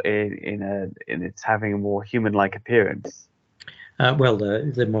 or in its having a more human-like appearance? Well,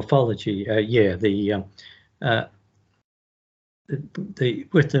 the morphology, in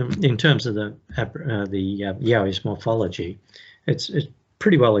terms of the Yowie's morphology, it's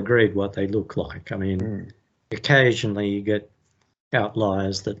pretty well agreed what they look like. I mean, occasionally you get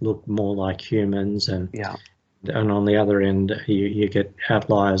outliers that look more like humans, and on the other end you get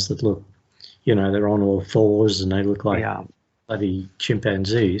outliers that look, they're on all fours and they look like bloody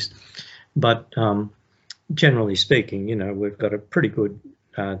chimpanzees. But generally speaking, we've got a pretty good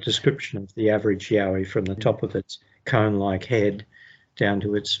description of the average Yowie from the top of its cone-like head down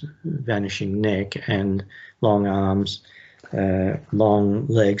to its vanishing neck, and long arms, long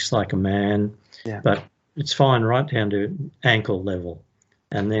legs like a man. But it's fine right down to ankle level,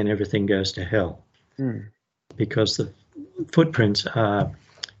 and then everything goes to hell because the footprints are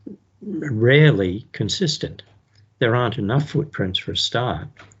rarely consistent. There aren't enough footprints for a start.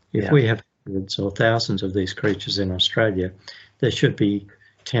 If we have hundreds or thousands of these creatures in Australia, there should be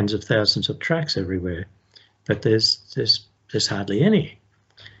tens of thousands of tracks everywhere, but there's hardly any.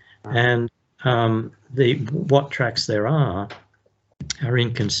 And what tracks there are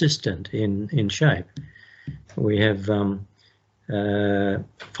inconsistent in shape. We have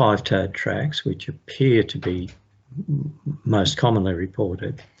 5-toed tracks, which appear to be most commonly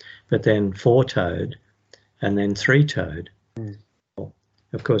reported, but then 4-toed and then 3-toed.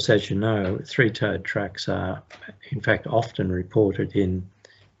 Of course, as you know, 3-toed tracks are in fact often reported in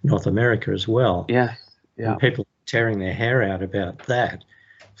North America as well. Yes, yeah. And people are tearing their hair out about that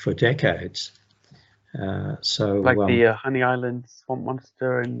for decades. Like the Honey Island swamp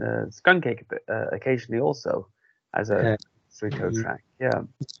monster and the skunk ape occasionally also as a 3-toed track. Yeah.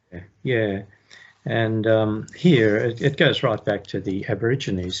 Yeah. And here it goes right back to the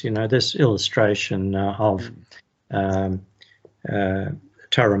Aborigines. You know, this illustration of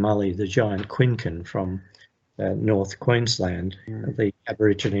Turramulli, the giant quincan from North Queensland. The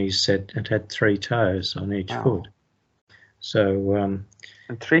Aborigines said it had 3 toes on each foot. So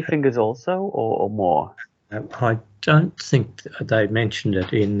and 3 fingers also, or more? I don't think they mentioned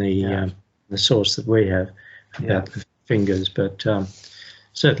it in the source that we have about the fingers, but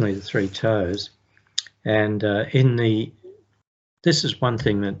certainly the 3 toes. And this is one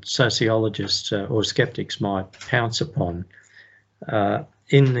thing that sociologists or skeptics might pounce upon.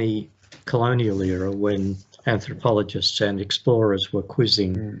 In the colonial era, when anthropologists and explorers were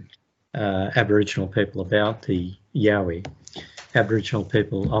quizzing Aboriginal people about the Yowie, Aboriginal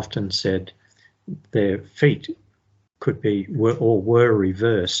people often said their feet were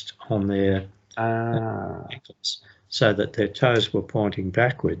reversed on their ankles, so that their toes were pointing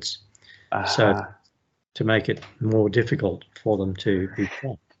backwards, so to make it more difficult for them to be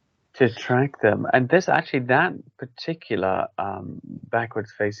tracked. To track them. And this actually, that particular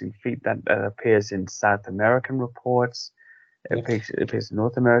backwards facing feet that appears in South American reports, it appears in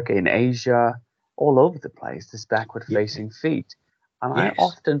North America, in Asia, all over the place, this backward facing feet. And I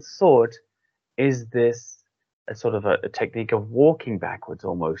often thought, is this a sort of a technique of walking backwards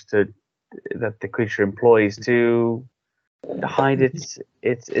almost that the creature employs to hide its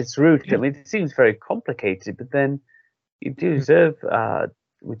route? I mean, it seems very complicated, but then you do observe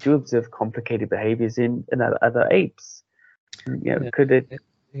we do observe complicated behaviors in other apes. You know, could it?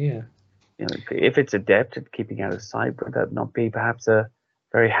 Yeah. You know, if it's adept at keeping out of sight, would that not be perhaps a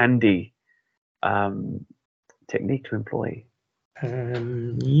very handy technique to employ?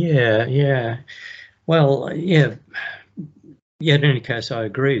 Yeah. Well, yeah. In any case, I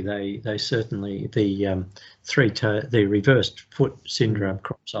agree. They certainly the the reversed foot syndrome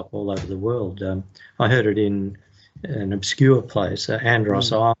crops up all over the world. I heard it in an obscure place,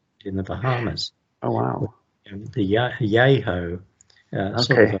 Andros Island in the Bahamas. Oh wow! The Yahoo,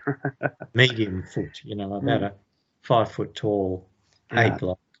 sort of a medium foot, you know, about a 5 foot tall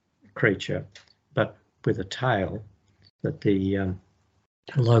ape-like creature, but with a tail that the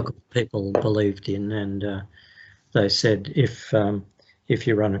local people believed in, and they said if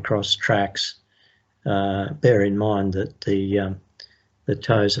you run across tracks, bear in mind that the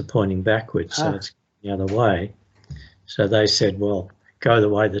toes are pointing backwards, so it's the other way. So they said, well, go the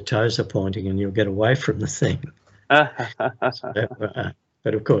way the toes are pointing and you'll get away from the thing. But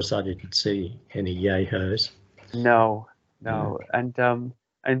of course, I didn't see any Yahoos. No. And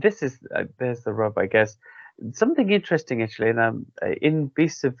this is there's the rub, I guess. Something interesting actually, in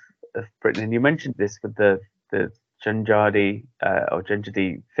Beasts of Britain, and you mentioned this with the Janjadi or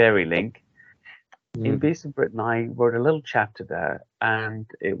Janjadi fairy link. In Beasts of Britain, I wrote a little chapter there, and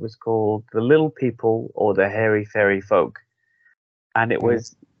it was called "The Little People or the Hairy Fairy Folk," and it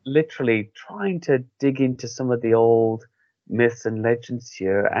was literally trying to dig into some of the old myths and legends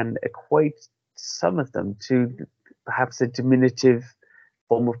here and equate some of them to perhaps a diminutive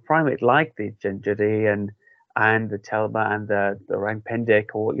form of primate, like the Janjadi and the Telba and the Orang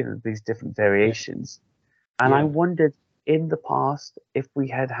Pendek, or these different variations. And I wondered in the past if we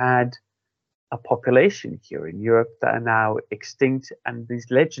had a population here in Europe that are now extinct, and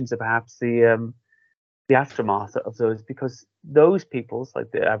these legends are perhaps the aftermath of those, because those peoples,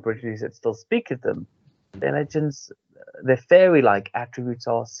 like the Aborigines that still speak of them, their legends, their fairy-like attributes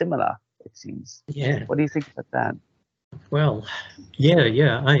are similar, it seems. Yeah. What do you think about that? Well,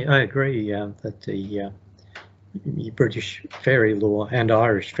 I agree that the British fairy lore and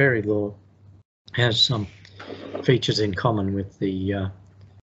Irish fairy lore has some features in common with the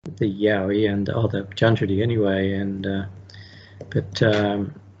Yowie and the Janjadi anyway, and but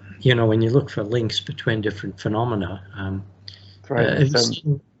when you look for links between different phenomena, have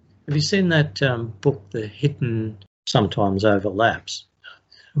you seen that book, The Hidden Sometimes Overlaps?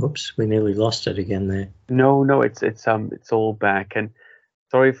 Oops, we nearly lost it again there. No, it's all back. And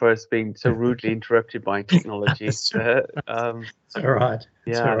Sorry for us being so rudely interrupted by technology. It's Um, all right.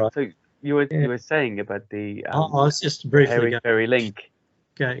 It's all yeah. right. So you Yeah. were saying about I was just briefly hairy fairy link.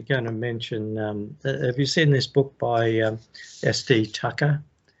 going to mention. Have you seen this book by S.D. Tucker,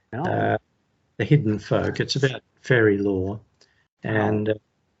 No. The Hidden Folk? It's about fairy lore, and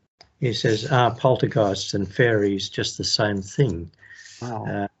he says, "Are poltergeists and fairies just the same thing?"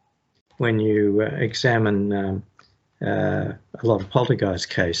 Wow. When you examine a lot of poltergeist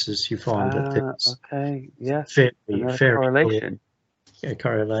cases, you find that there's Okay. Yes. Another fairy lore correlation.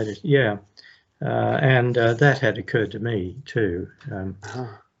 correlated. Yeah. And that had occurred to me too.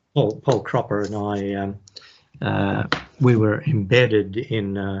 Paul Cropper and I, we were embedded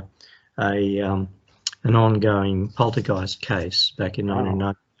in an ongoing poltergeist case back in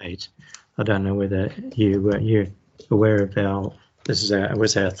 1998. I don't know whether you're aware of our. Was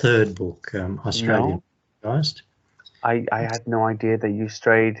our third book, Australian Poltergeist. I had no idea that you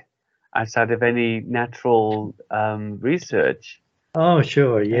strayed outside of any natural research. Oh,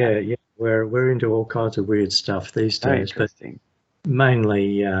 sure, yeah. We're into all kinds of weird stuff these Very days, but interesting.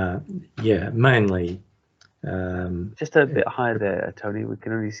 mainly. Just a bit higher there, Tony. We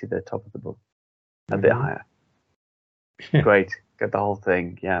can only see the top of the book. A bit higher. Great. Got the whole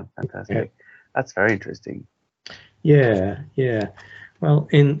thing. Yeah, fantastic. Yeah. That's very interesting. Yeah. Well,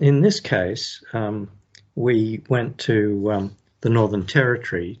 in this case, we went to the Northern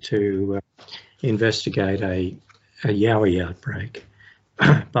Territory to investigate a Yowie outbreak,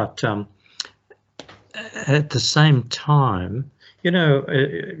 but at the same time, you know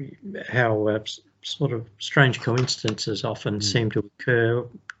how sort of strange coincidences often seem to occur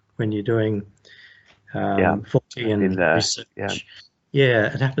when you're doing Fortean research. Yeah,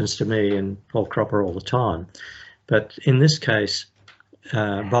 it happens to me and Paul Cropper all the time. But in this case,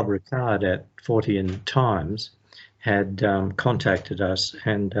 Bob Ricard at Fortean Times had contacted us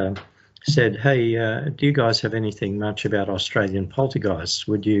and said, "Hey, do you guys have anything much about Australian poltergeists?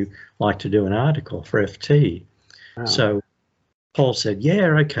 Would you like to do an article for FT?" So Paul said,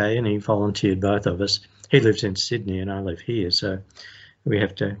 "Yeah, okay," and he volunteered both of us. He lives in Sydney and I live here, so we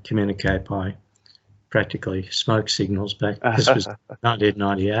have to communicate by practically smoke signals back. This was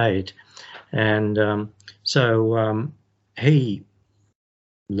 1998, and so he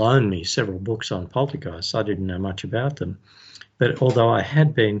loaned me several books on poltergeists. I didn't know much about them, but although I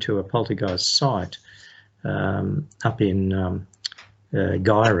had been to a poltergeist site up in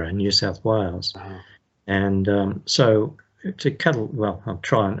Guyra, New South Wales, and so to cut, well,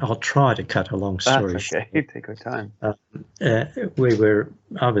 I'll try to cut a long story short. That's okay. Take your time.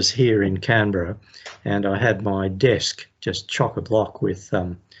 I was here in Canberra, and I had my desk just chock-a-block with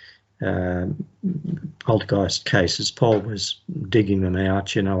poltergeist cases. Paul was digging them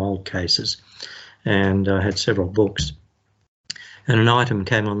out, old cases, and I had several books. And an item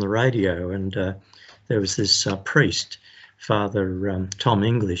came on the radio, and there was this priest, Father Tom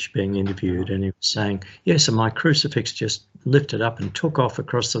English, being interviewed, and he was saying, "Yes, and my crucifix just lifted up and took off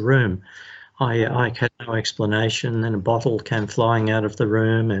across the room. I had no explanation. Then a bottle came flying out of the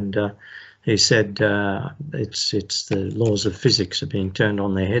room, and he said it's the laws of physics are being turned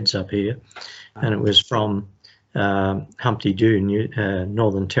on their heads up here." And it was from Humpty Doo,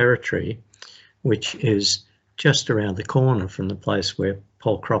 Northern Territory, which is just around the corner from the place where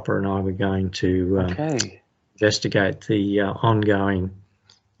Paul Cropper and I were going to investigate the ongoing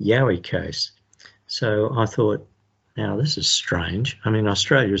Yowie case. So I thought, now this is strange. I mean,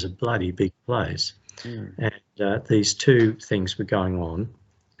 Australia is a bloody big place, and these two things were going on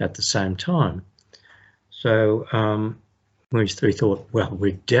at the same time. So we thought, well,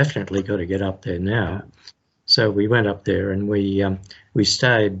 we've definitely got to get up there now. So we went up there and we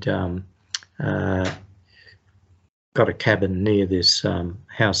stayed, got a cabin near this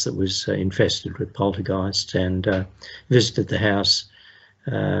house that was infested with poltergeists, and visited the house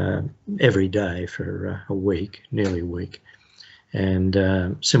every day for a week, nearly a week, and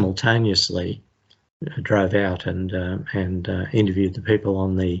simultaneously drove out and interviewed the people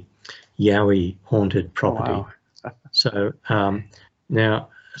on the Yowie haunted property. Oh, wow. So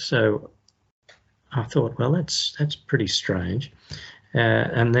so I thought, well, that's pretty strange.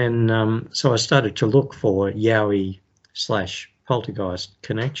 And then so I started to look for Yowie/poltergeist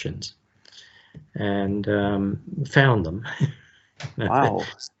connections, and found them. Wow.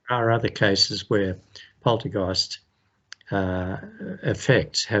 There are other cases where poltergeist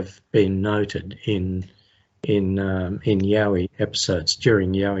effects have been noted in Yowie episodes,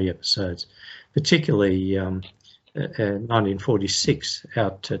 during Yowie episodes, particularly 1946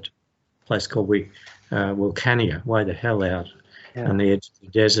 out at a place called Wilcannia, way the hell out on the edge of the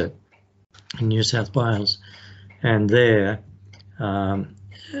desert in New South Wales. And there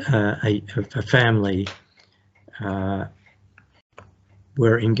a family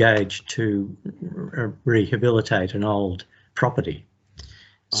were engaged to rehabilitate an old property.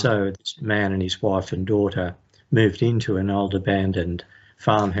 So this man and his wife and daughter moved into an old abandoned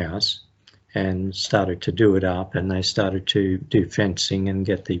farmhouse and started to do it up, and they started to do fencing and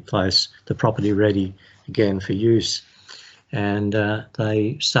get the property ready again for use. And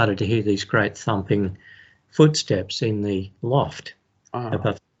they started to hear these great thumping footsteps in the loft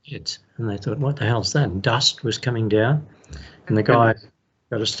above the kids. And they thought, what the hell's that? And dust was coming down. And the guy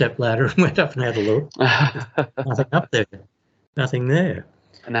got a step ladder and went up and had a look. Nothing up there. Nothing there.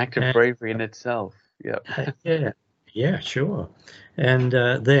 An act of bravery in itself. Yep. Yeah, sure. And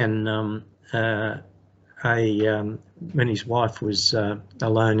then when his wife was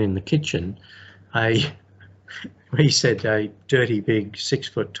alone in the kitchen, he said a dirty, big,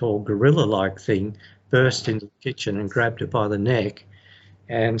 6-foot-tall gorilla-like thing burst into the kitchen and grabbed her by the neck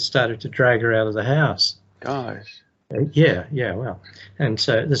and started to drag her out of the house. Gosh. Yeah, well. And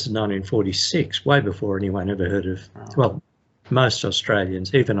so this is 1946, way before anyone ever heard of, well, most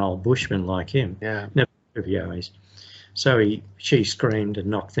Australians, even old bushmen like him, never heard of Yowies. So she screamed and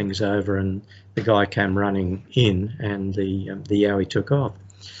knocked things over, and the guy came running in, and the Yowie took off.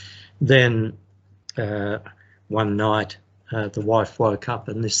 Then one night, the wife woke up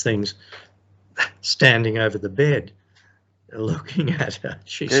and this thing's standing over the bed, looking at her.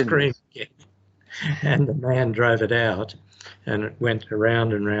 She screamed again, and the man drove it out, and it went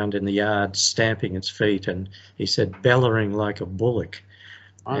around and round in the yard, stamping its feet, and he said bellowing like a bullock.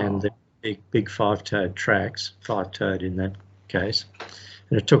 And the big 5-toed tracks, 5-toed in that case,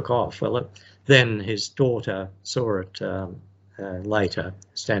 and it took off. Well, then his daughter saw it later,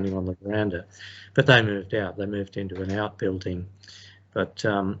 standing on the veranda, but they moved out. They moved into an outbuilding, but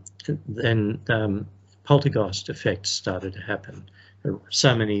then poltergeist effects started to happen.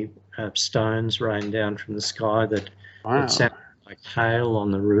 So many stones rained down from the sky that it sounded like hail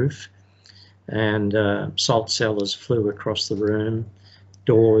on the roof, and salt cellars flew across the room,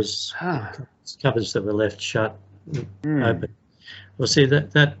 doors, cupboards that were left shut, open. Well, see,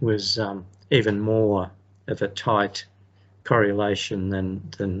 that was even more of a tight correlation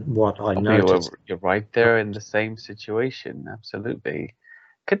than what I noticed. You're right there in the same situation, absolutely.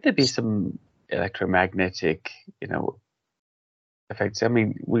 Could there be some electromagnetic, effects? I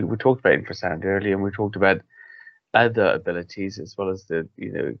mean, we talked about infrasound earlier, and we talked about other abilities as well as the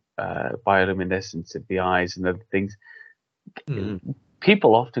bioluminescence of the eyes and other things.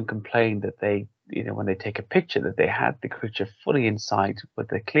 People often complain that they, when they take a picture, that they had the creature fully in sight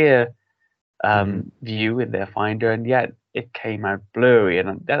with a clear view in their finder, and yet it came out blurry,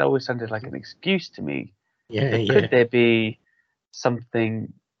 and that always sounded like an excuse to me. Could there be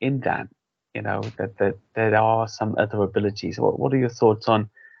something in that? That there are some other abilities. What are your thoughts on?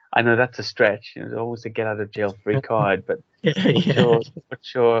 I know that's a stretch. It's always a get out of jail free card, but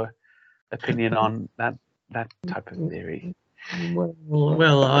what's your opinion on that type of theory?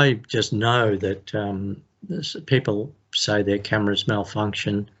 Well, I just know that people say their cameras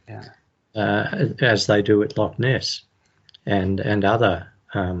malfunction, as they do at Loch Ness and other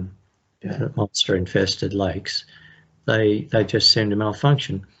monster-infested lakes. They just seem to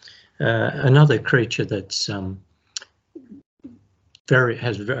malfunction. Another creature that's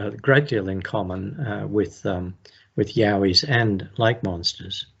has a great deal in common with Yowies and lake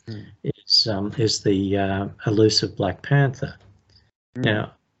monsters is the elusive black panther.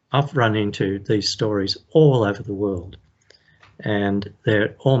 Now, I've run into these stories all over the world, and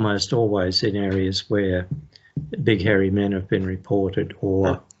they're almost always in areas where big hairy men have been reported,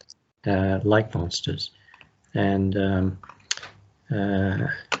 or lake monsters. And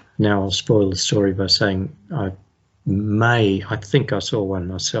now I'll spoil the story by saying I think I saw one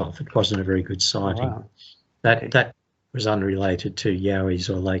myself. It wasn't a very good sighting. Oh, wow. That was unrelated to Yowies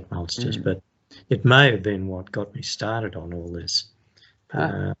or lake monsters, but it may have been what got me started on all this.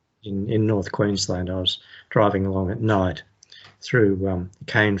 In North Queensland, I was driving along at night through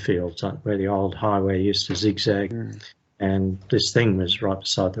cane fields where the old highway used to zigzag, and this thing was right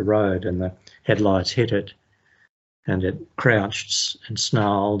beside the road, and the headlights hit it, and it crouched and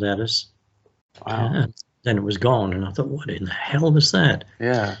snarled at us. Wow. And then it was gone, and I thought, what in the hell was that?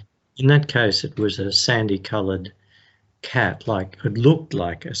 Yeah. In that case, it was a sandy-coloured cat, it looked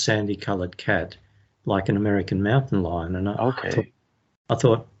like a sandy-coloured cat, like an American mountain lion. And I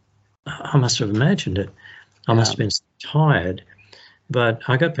thought, I must have imagined it. I must have been tired. But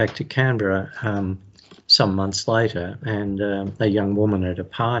I got back to Canberra some months later, and a young woman at a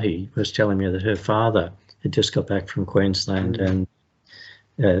party was telling me that her father had just got back from Queensland and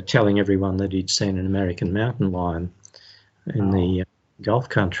telling everyone that he'd seen an American mountain lion in the Gulf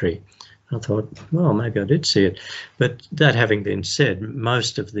country. I thought, well, maybe I did see it. But that having been said,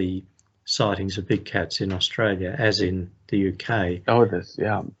 most of the sightings of big cats in Australia, as in the UK,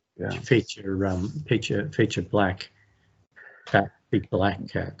 feature big black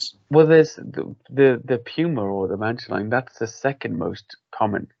cats. Well, there's the puma or the mountain lion. That's the second most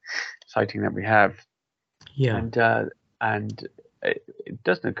common sighting that we have. Yeah. And it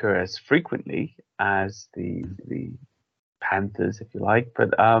doesn't occur as frequently as the panthers, if you like.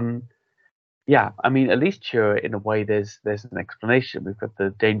 But yeah, I mean, at least here, in a way, there's an explanation. We've got the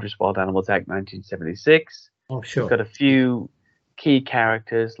Dangerous Wild Animals Act 1976. Oh, sure. We've got a few key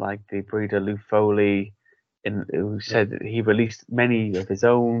characters like the breeder Lou Foley, who said that he released many of his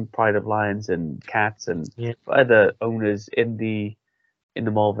own pride of lions and cats and other owners in the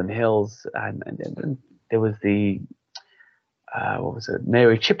Malvern Hills, and there was the what was it,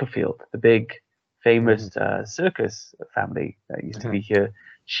 Mary Chipperfield, the big famous circus family that used to be here.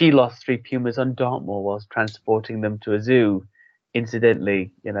 She lost 3 pumas on Dartmoor whilst transporting them to a zoo.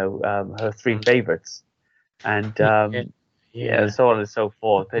 Incidentally, her 3 favorites, and so on and so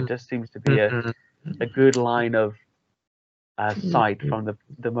forth. There just seems to be a good line of sight from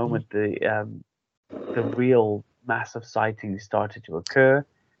the moment the real massive sightings started to occur,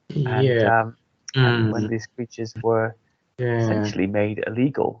 and when these creatures were essentially made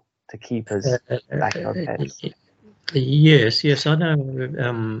illegal to keep as backyard pets. Yes, I know.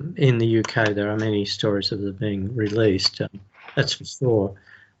 In the UK, there are many stories of them being released. That's for sure,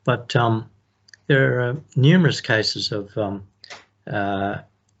 but there are numerous cases of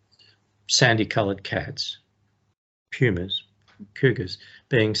sandy-coloured cats, pumas, cougars,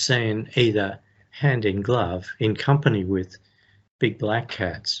 being seen either hand in glove in company with big black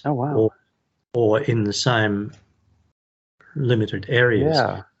cats. Oh, wow. Or in the same limited areas.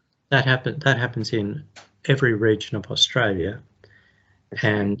 Yeah. That happens in every region of Australia,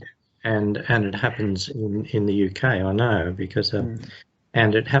 and it happens in the UK. I know, because and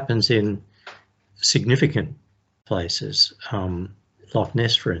it happens in significant places. Loch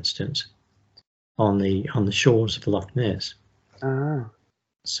Ness, for instance, on the shores of Loch Ness.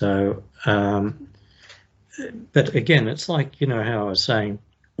 So, but again, it's like, how I was saying,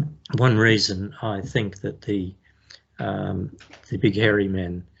 one reason I think that the big hairy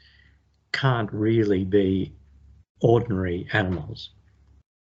men can't really be ordinary animals.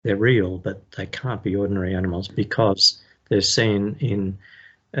 They're real, but they can't be ordinary animals because they're seen in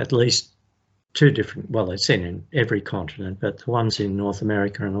at least 2 different, well, they're seen in every continent, but the ones in North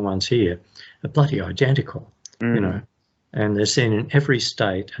America and the ones here are bloody identical, and they're seen in every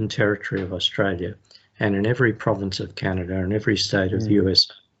state and territory of Australia and in every province of Canada and every state of the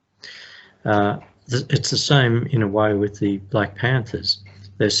USA. It's the same in a way with the black panthers.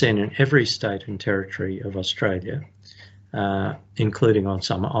 They're seen in every state and territory of Australia, including on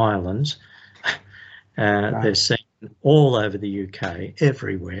some islands. They're seen all over the UK,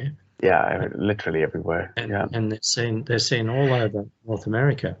 everywhere. Yeah, literally everywhere. And they're seen all over North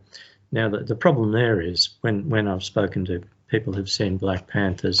America. Now, the problem there is when I've spoken to people who've seen black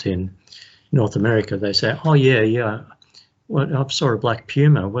panthers in North America, they say, "Oh yeah, well, I saw a black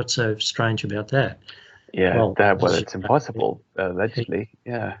puma. What's so strange about that?" Yeah, well, it's impossible, allegedly.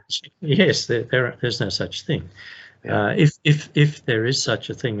 Yeah. Yes, there's no such thing. If there is such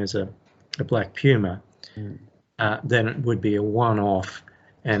a thing as a black puma, then it would be a one-off,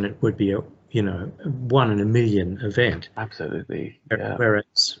 and it would be a 1 in a million event. Absolutely. Yeah.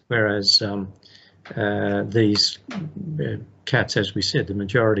 Whereas these cats, as we said, the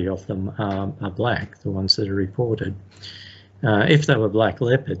majority of them are black, the ones that are reported. If they were black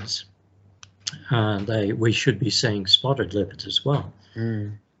leopards, we should be seeing spotted leopards as well.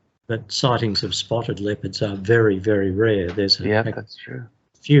 But sightings of spotted leopards are very, very rare. There's that's true.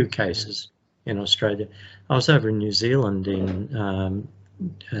 Few cases in Australia. I was over in New Zealand in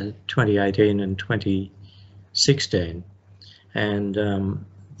 2018 and 2016, and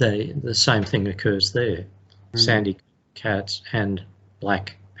the same thing occurs there. Sandy cats and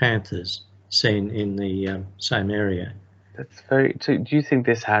black panthers seen in the same area. That's very. So do you think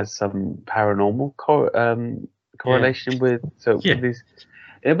this has some paranormal correlation with these?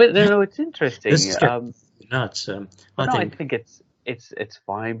 But no, it's interesting. Nuts. I think it's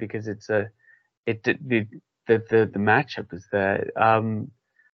fine because the matchup is there.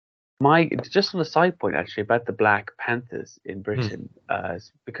 Just on a side point actually about the black panthers in Britain,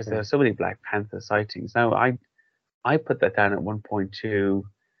 because there are so many black panther sightings. Now I put that down at one point to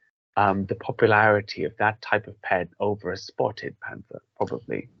the popularity of that type of pet over a spotted panther,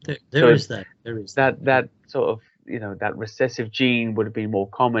 probably. There is that sort of, that recessive gene would have been more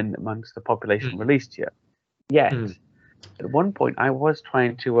common amongst the population released here. Yet At one point, I was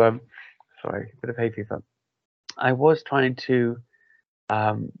trying to sorry, a bit of hay fever. I was trying to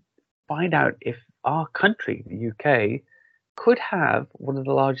find out if our country, the UK, could have one of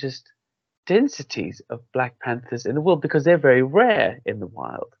the largest densities of black panthers in the world because they're very rare in the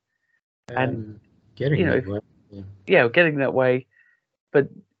wild. And Getting that if, way. yeah, getting that way. But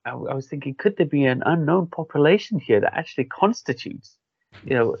I was thinking, could there be an unknown population here that actually constitutes,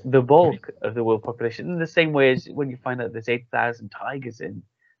 the bulk of the world population? In the same way as when you find out there's 8,000 tigers in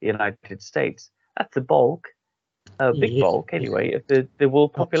the United States, that's the bulk, big Yeah, bulk anyway, of the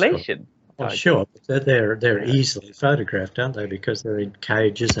world oh, sure. population. Oh, sure. They're easily photographed, aren't they? Because they're in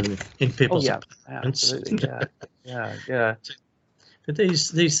cages and in people's apartments. Absolutely, yeah. But these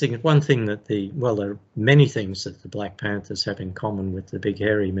things, one thing that there are many things that the black panthers have in common with the big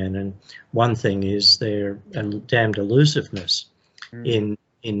hairy men, and one thing is their damned elusiveness in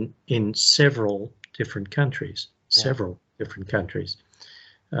several different countries,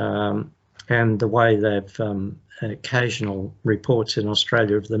 and the way they've occasional reports in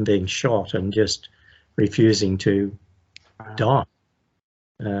Australia of them being shot and just refusing to die.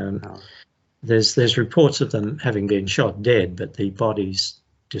 There's reports of them having been shot dead, but the bodies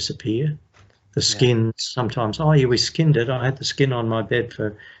disappear. The skin sometimes, we skinned it. I had the skin on my bed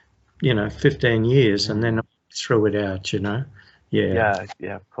for, 15 years, and then I threw it out, Yeah,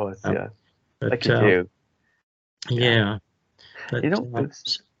 of course, But, like you do. Yeah. But,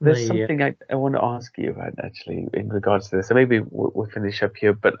 there's something I want to ask you about, actually, in regards to this. So maybe we'll finish up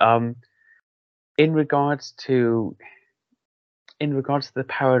here, but in regards to the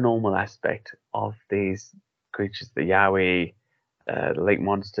paranormal aspect of these creatures, the Yowie, the lake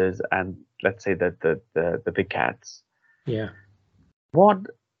monsters, and let's say the big cats. Yeah. What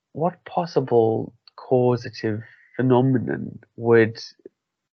possible causative phenomenon would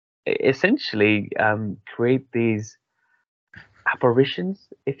essentially create these apparitions,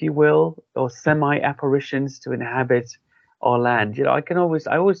 if you will, or semi-apparitions to inhabit our land? I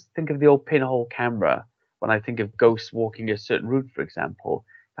always think of the old pinhole camera when I think of ghosts walking a certain route, for example.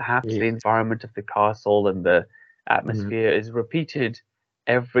 Perhaps the environment of the castle and the atmosphere is repeated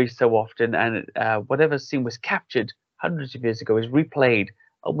every so often, and whatever scene was captured hundreds of years ago is replayed,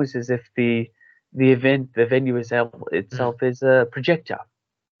 almost as if the venue itself is a projector.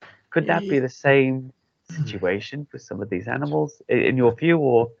 Could that be the same situation for some of these animals, in your view,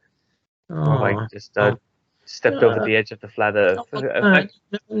 or have I just stepped over the edge of the flat Earth?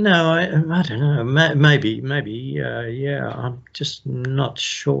 No, I don't know. Maybe, yeah. I'm just not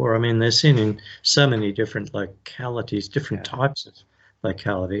sure. I mean, they're seen in so many different localities, different types of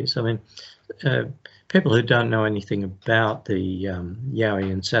localities. I mean, people who don't know anything about the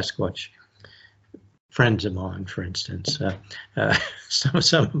Yowie and Sasquatch, friends of mine, for instance,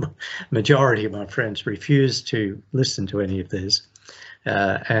 some majority of my friends refuse to listen to any of this,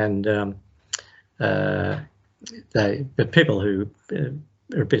 and but people who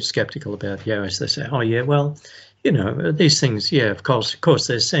are a bit skeptical about Yowies, they say, oh yeah, well, these things, yeah, of course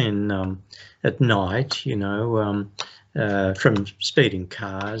they're seen at night, from speeding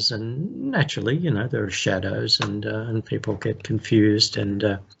cars, and naturally, there are shadows, and people get confused, and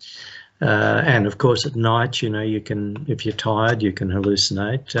of course at night, you can, if you're tired, you can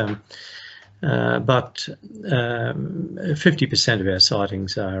hallucinate. But 50% of our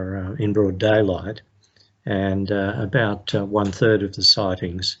sightings are in broad daylight, and about 1/3 of the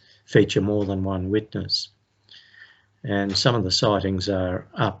sightings feature more than one witness. And some of the sightings are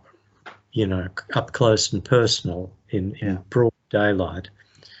up close and personal in broad daylight.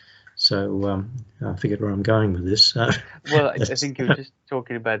 So I figured where I'm going with this. Well, I think you were just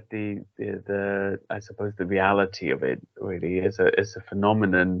talking about the I suppose the reality of it really is a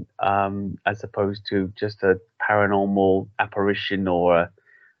phenomenon, as opposed to just a paranormal apparition or a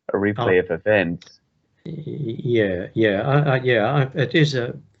replay of events. Yeah. It is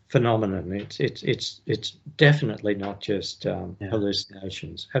a phenomenon. It's definitely not just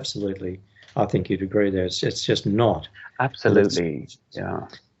hallucinations. Absolutely, I think you'd agree there. It's just not. Absolutely, yeah.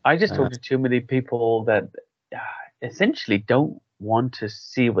 I just talk to too many people that essentially don't want to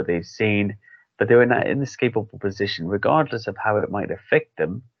see what they've seen, but they're in that inescapable position, regardless of how it might affect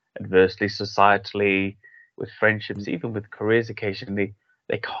them adversely, societally, with friendships, even with careers. Occasionally,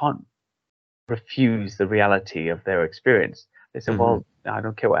 they can't refuse the reality of their experience. They say, well, I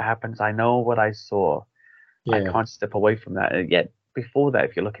don't care what happens. I know what I saw. Yeah. I can't step away from that. And yet, before that,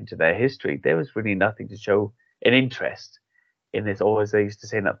 if you look into their history, there was really nothing to show an interest in this. Or as they used to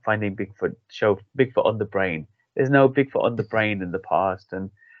say, that finding Bigfoot, show Bigfoot on the brain. There's no Bigfoot on the brain in the past.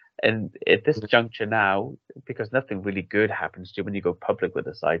 And at this juncture now, because nothing really good happens to you when you go public with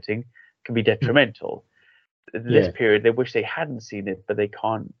a sighting, can be detrimental. this period, they wish they hadn't seen it, but they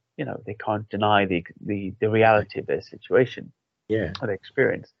can't, they can't deny the reality of their situation, or their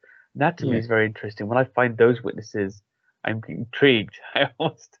experience. And that to me is very interesting. When I find those witnesses, I'm intrigued. I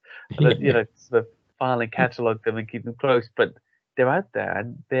almost, sort of file and catalog them and keep them close. But they're out there,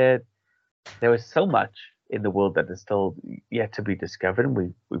 and there is so much in the world that is still yet to be discovered. And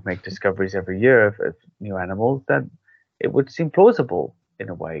we make discoveries every year of new animals that it would seem plausible in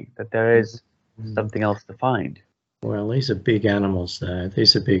a way that there is something else to find. Well, these are big animals, though.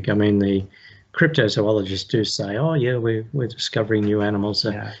 These are big. I mean, the cryptozoologists do say, "Oh, yeah, we're discovering new animals."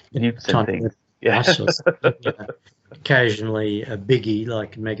 Newts and things. Occasionally, a biggie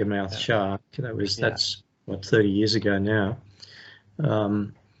like megamouth shark. That's what 30 years ago now.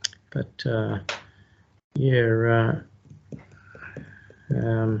 But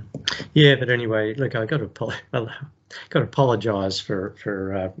anyway, look, I got to apologise for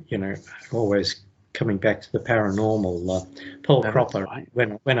always coming back to the paranormal. Paul Cropper,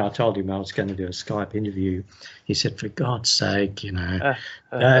 when I told him I was going to do a Skype interview, he said, "For God's sake, don't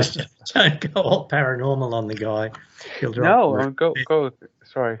go all paranormal on the guy." Go.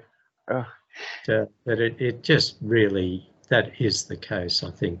 Sorry. But it just really, that is the case,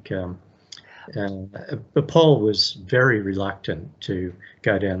 I think. But Paul was very reluctant to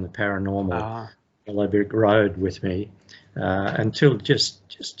go down the paranormal road with me until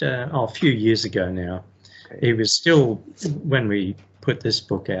just a few years ago now. He was still, when we put this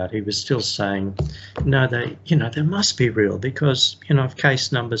book out, he was still saying, "No, they must be real because, of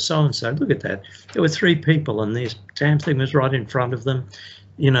case number so and so. Look at that. There were 3 people and this damn thing was right in front of them.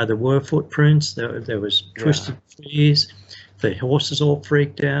 There were footprints. There was twisted trees. The horses all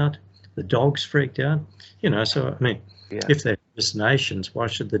freaked out. The dogs freaked out. So I mean, if they're hallucinations, why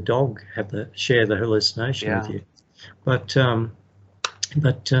should the dog share the hallucination with you?" But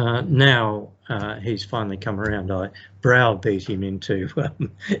now he's finally come around. I browbeat him into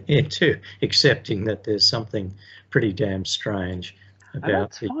accepting that there's something pretty damn strange about it.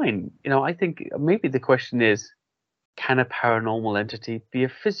 That's fine. I think maybe the question is, can a paranormal entity be a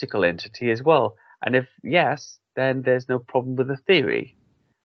physical entity as well? And if yes, then there's no problem with the theory.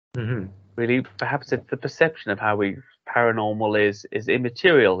 Really, perhaps it's the perception of how paranormal is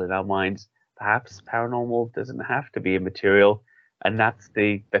immaterial in our minds. Perhaps paranormal doesn't have to be immaterial, and that's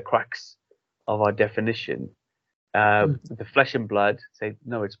the crux of our definition. The flesh and blood say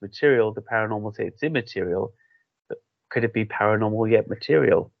no, it's material. The paranormal say it's immaterial. But could it be paranormal yet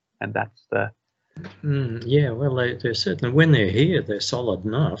material? And that's the well, they're certainly, when they're here, they're solid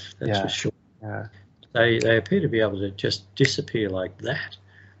enough. That's for sure. They appear to be able to just disappear like that.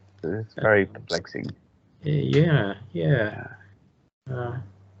 It's very perplexing. Yes.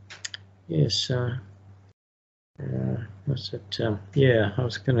 What's it? I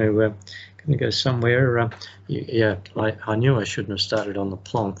was going to go somewhere. I knew I shouldn't have started on the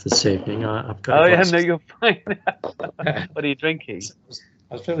plonk this evening. I've got. No, you're fine. What are you drinking?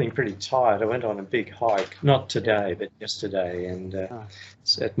 I was feeling pretty tired. I went on a big hike, not today, but yesterday, and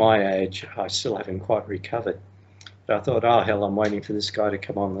at my age, I still haven't quite recovered. But I thought, oh hell, I'm waiting for this guy to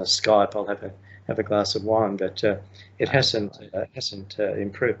come on the Skype. I'll have a glass of wine, but it hasn't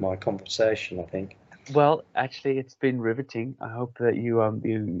improved my conversation, I think. Well, actually, it's been riveting. I hope that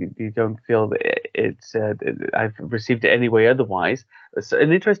you don't feel that it's I've received it anyway. Otherwise, so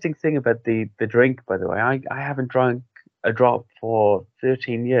an interesting thing about the drink, by the way, I haven't drunk a drop for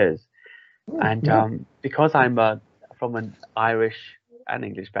 13 years, and because I'm from an Irish and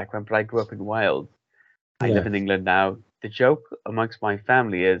English background, but I grew up in Wales. I live in England now. The joke amongst my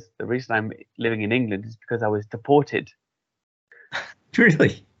family is the reason I'm living in England is because I was deported.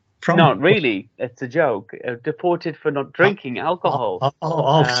 Really? Not really. It's a joke. Deported for not drinking alcohol.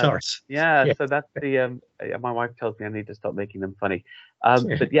 Sorry. So that's the. My wife tells me I need to stop making them funny.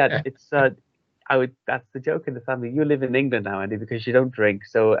 But it's. That's the joke in the family. You live in England now, Andy, because you don't drink.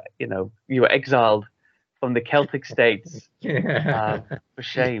 So you were exiled from the Celtic states. For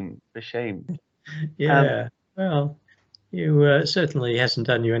shame. Yeah. Well, you certainly hasn't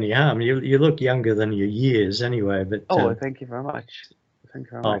done you any harm. You look younger than your years, anyway. But thank you very much. Thank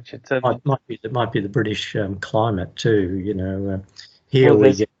you very much. It's it might be the British climate too. Here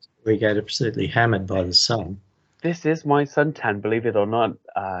we get absolutely hammered by the sun. This is my suntan, believe it or not,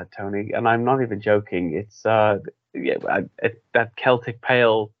 Tony, and I'm not even joking. It's that Celtic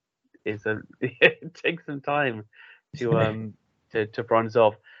pale is it takes some time to bronze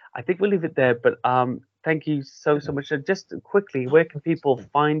off. I think we'll leave it there, but thank you so much. So just quickly, where can people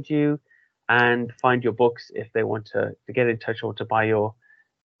find you and find your books if they want to get in touch or to buy your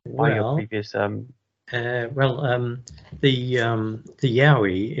previous the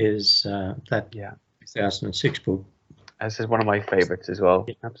Yowie is 2006 book. This is one of my favorites as well.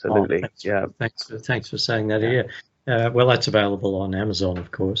 Absolutely. Thanks for saying that. Yeah. Well, that's available on Amazon,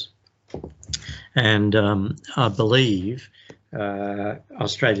 of course. And I believe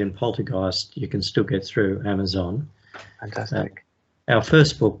Australian Poltergeist you can still get through Amazon. Fantastic. Our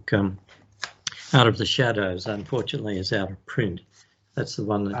first book, Out of the Shadows, unfortunately is out of print. That's the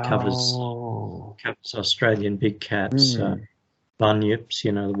one that covers Australian big cats, bunyips,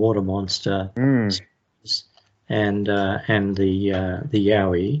 the water monster, and the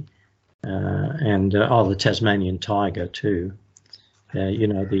yowie, and the Tasmanian tiger too.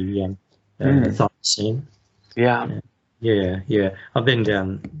 The thylacine. Yeah. I've been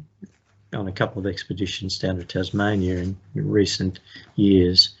down on a couple of expeditions down to Tasmania in recent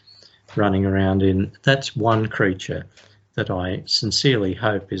years, running around in. That's one creature that I sincerely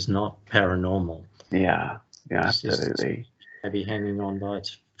hope is not paranormal. Yeah, absolutely. Maybe hanging on by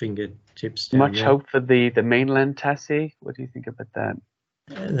its fingertips. Much hope for the mainland Tassie. What do you think about that?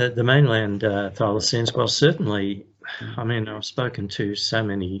 The mainland thylacines, well, certainly. I mean, I've spoken to so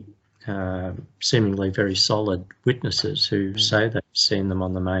many seemingly very solid witnesses who say they've seen them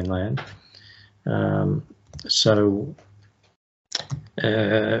on the mainland.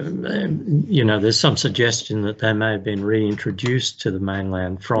 There's some suggestion that they may have been reintroduced to the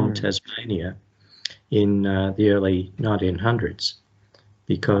mainland from Tasmania in the early 1900s,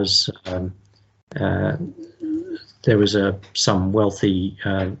 because there was some wealthy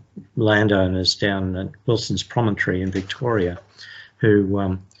landowners down at Wilson's Promontory in Victoria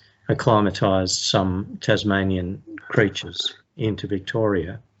who acclimatised some Tasmanian creatures into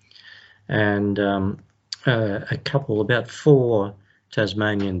Victoria, and about 4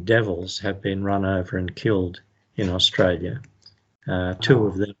 Tasmanian devils have been run over and killed in Australia, 2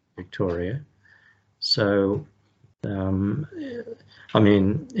 of them in Victoria. So, I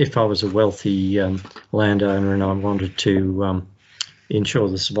mean, if I was a wealthy landowner and I wanted to ensure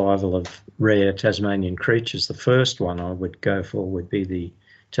the survival of rare Tasmanian creatures, the first one I would go for would be the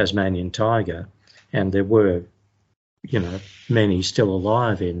Tasmanian tiger, and there were, many still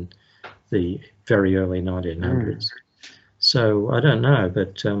alive in the very early 1900s. So I don't know,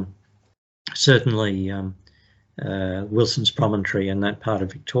 but certainly Wilson's Promontory and that part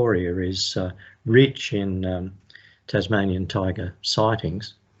of Victoria is rich in Tasmanian tiger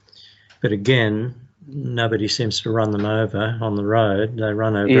sightings. But again, nobody seems to run them over on the road. They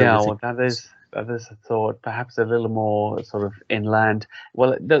run over everything. Well, that is a thought. Perhaps a little more sort of inland.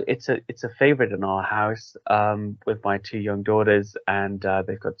 Well, it's a favourite in our house with my 2 young daughters, and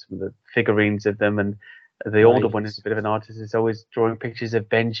they've got some of the figurines of them. And the older one is a bit of an artist. Is always drawing pictures of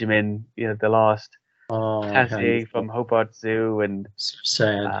Benjamin, the last Tassie from Hobart Zoo, and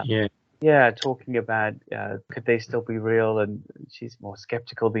sad. Yeah, talking about could they still be real? And she's more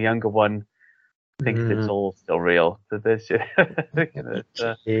skeptical. The younger one thinks it's all still real. So this,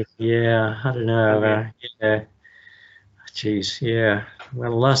 yeah, I don't know. Well, the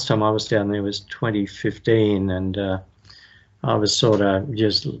last time I was down there was 2015, and I was sort of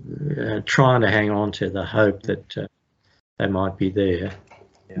just trying to hang on to the hope that they might be there.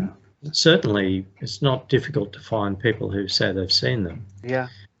 Yeah. Certainly, it's not difficult to find people who say they've seen them. Yeah.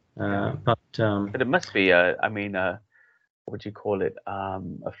 But it must be what would you call it? A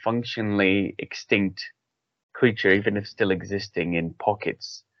functionally extinct creature, even if still existing in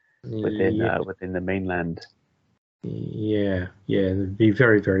pockets within the mainland. Yeah, there'd be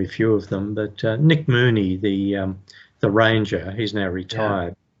very, very few of them. But Nick Mooney, the ranger, he's now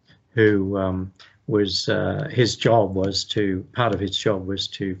retired, who was his job was to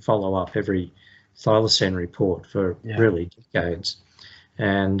follow up every thylacine report for really decades.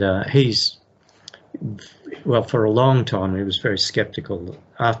 And for a long time, he was very skeptical.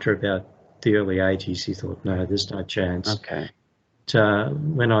 After about the early 80s, he thought, no, there's no chance. Okay. But,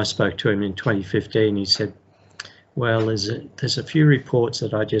 when I spoke to him in 2015, he said, well, there's a few reports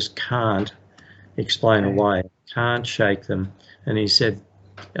that I just can't explain away, can't shake them. And he said,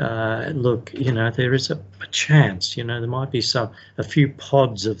 look, there is a chance, there might be a few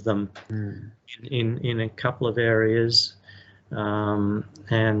pods of them in a couple of areas.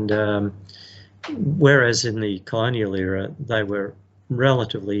 Whereas in the colonial era, they were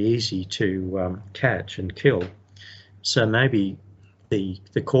relatively easy to catch and kill. So maybe the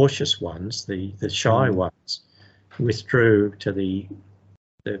cautious ones, the shy ones, withdrew to the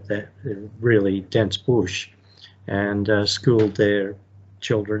really dense bush and schooled their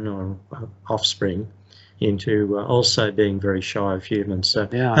children or offspring into also being very shy of humans. So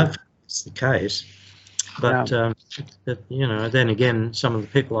hopefully that's the case. But then again, some of the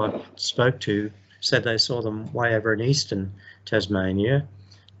people I spoke to said they saw them way over in eastern Tasmania,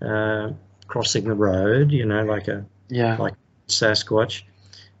 crossing the road, you know, like Sasquatch.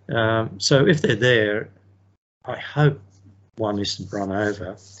 So if they're there, I hope one isn't run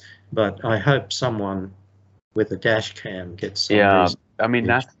over, but I hope someone with a dash cam gets some. Yeah, I mean,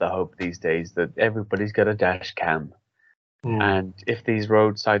 that's the hope these days, that everybody's got a dash cam. And if these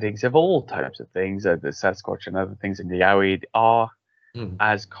road sightings of all types of things, the Sasquatch and other things in the Yowie, are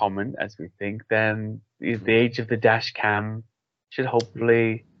as common as we think, then the age of the dash cam should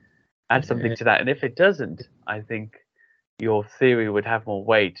hopefully add something to that. And if it doesn't, I think your theory would have more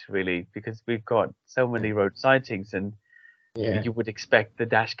weight, really, because we've got so many road sightings, and you would expect the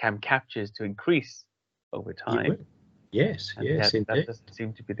dash cam captures to increase over time. Yes, and yes, yet that doesn't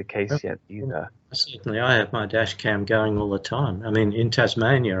seem to be the case yet either. Certainly, I have my dash cam going all the time. I mean, in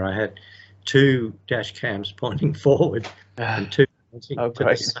Tasmania, I had 2 dash cams pointing forward and 2 pointing to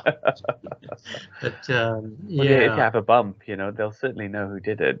the side. But well, yeah, if you have a bump, you know, they'll certainly know who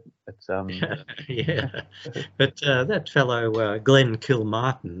did it. But, yeah, but that fellow Glenn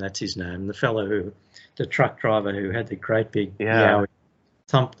Kilmartin, that's his name, the truck driver who had the great big Yowie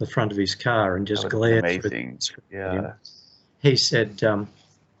thump the front of his car and just glared amazing. Yeah. He said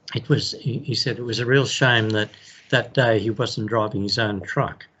he said it was a real shame that day he wasn't driving his own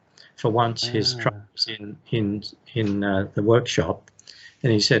truck. For once, his truck was in the workshop,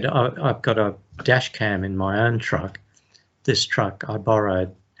 and he said, I've got a dash cam in my own truck. This truck I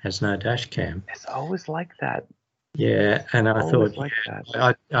borrowed has no dash cam. It's always like that. Yeah, and I thought,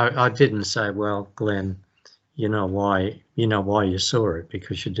 I didn't say, well, Glenn, you know why you saw it,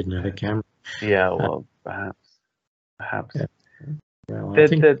 because you didn't have a camera. Yeah, well, perhaps. Yeah. Well,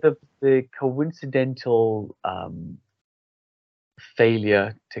 the coincidental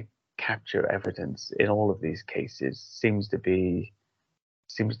failure to capture evidence in all of these cases seems to be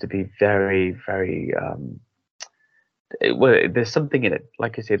very, very well, there's something in it.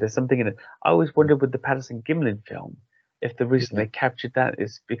 Like I say, there's something in it. I always wondered with the Patterson Gimlin film, if the reason they captured that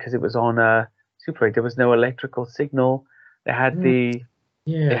is because it was on a Super 8. There was no electrical signal. They had the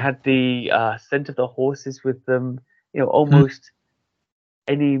scent of the horses with them. You know, almost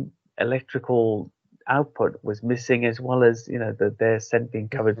any electrical output was missing, as well as, you know, their scent being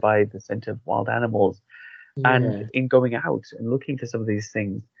covered by the scent of wild animals. And in going out and looking for some of these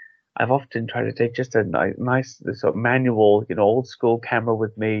things, I've often tried to take just a nice sort of manual, you know, old school camera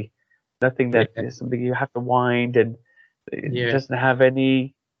with me. Nothing that is something you have to wind, and it doesn't have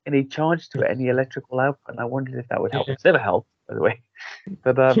any charge to it, any electrical output. And I wondered if that would help. It's never helped, by the way.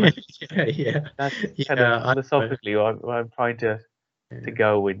 But that's kind of philosophically I'm trying to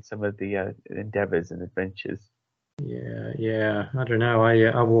go in some of the endeavors and adventures. Yeah. I don't know.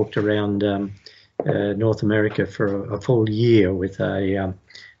 I walked around North America for a full year with a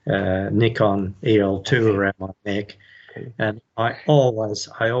Nikon EL2 around my neck, and I always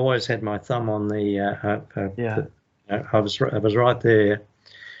had my thumb on the. I was right there.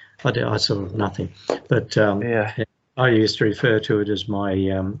 I saw nothing, but I used to refer to it as my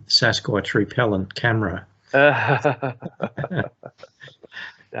Sasquatch repellent camera.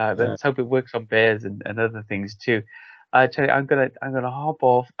 Let's hope it works on bears and other things too. Charlie, I'm gonna hop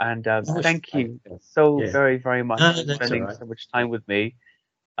off, and thank you so very, very much for spending so much time with me,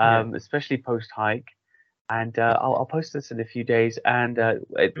 especially post hike. And I'll post this in a few days. And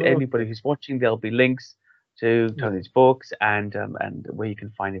anybody who's watching, there'll be links to Tony's books and where you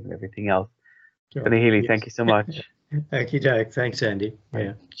can find him and everything else. Tony Healy, thank you so much. Thank you, Doug. Thanks, Andy.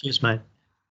 Yeah. Cheers, mate.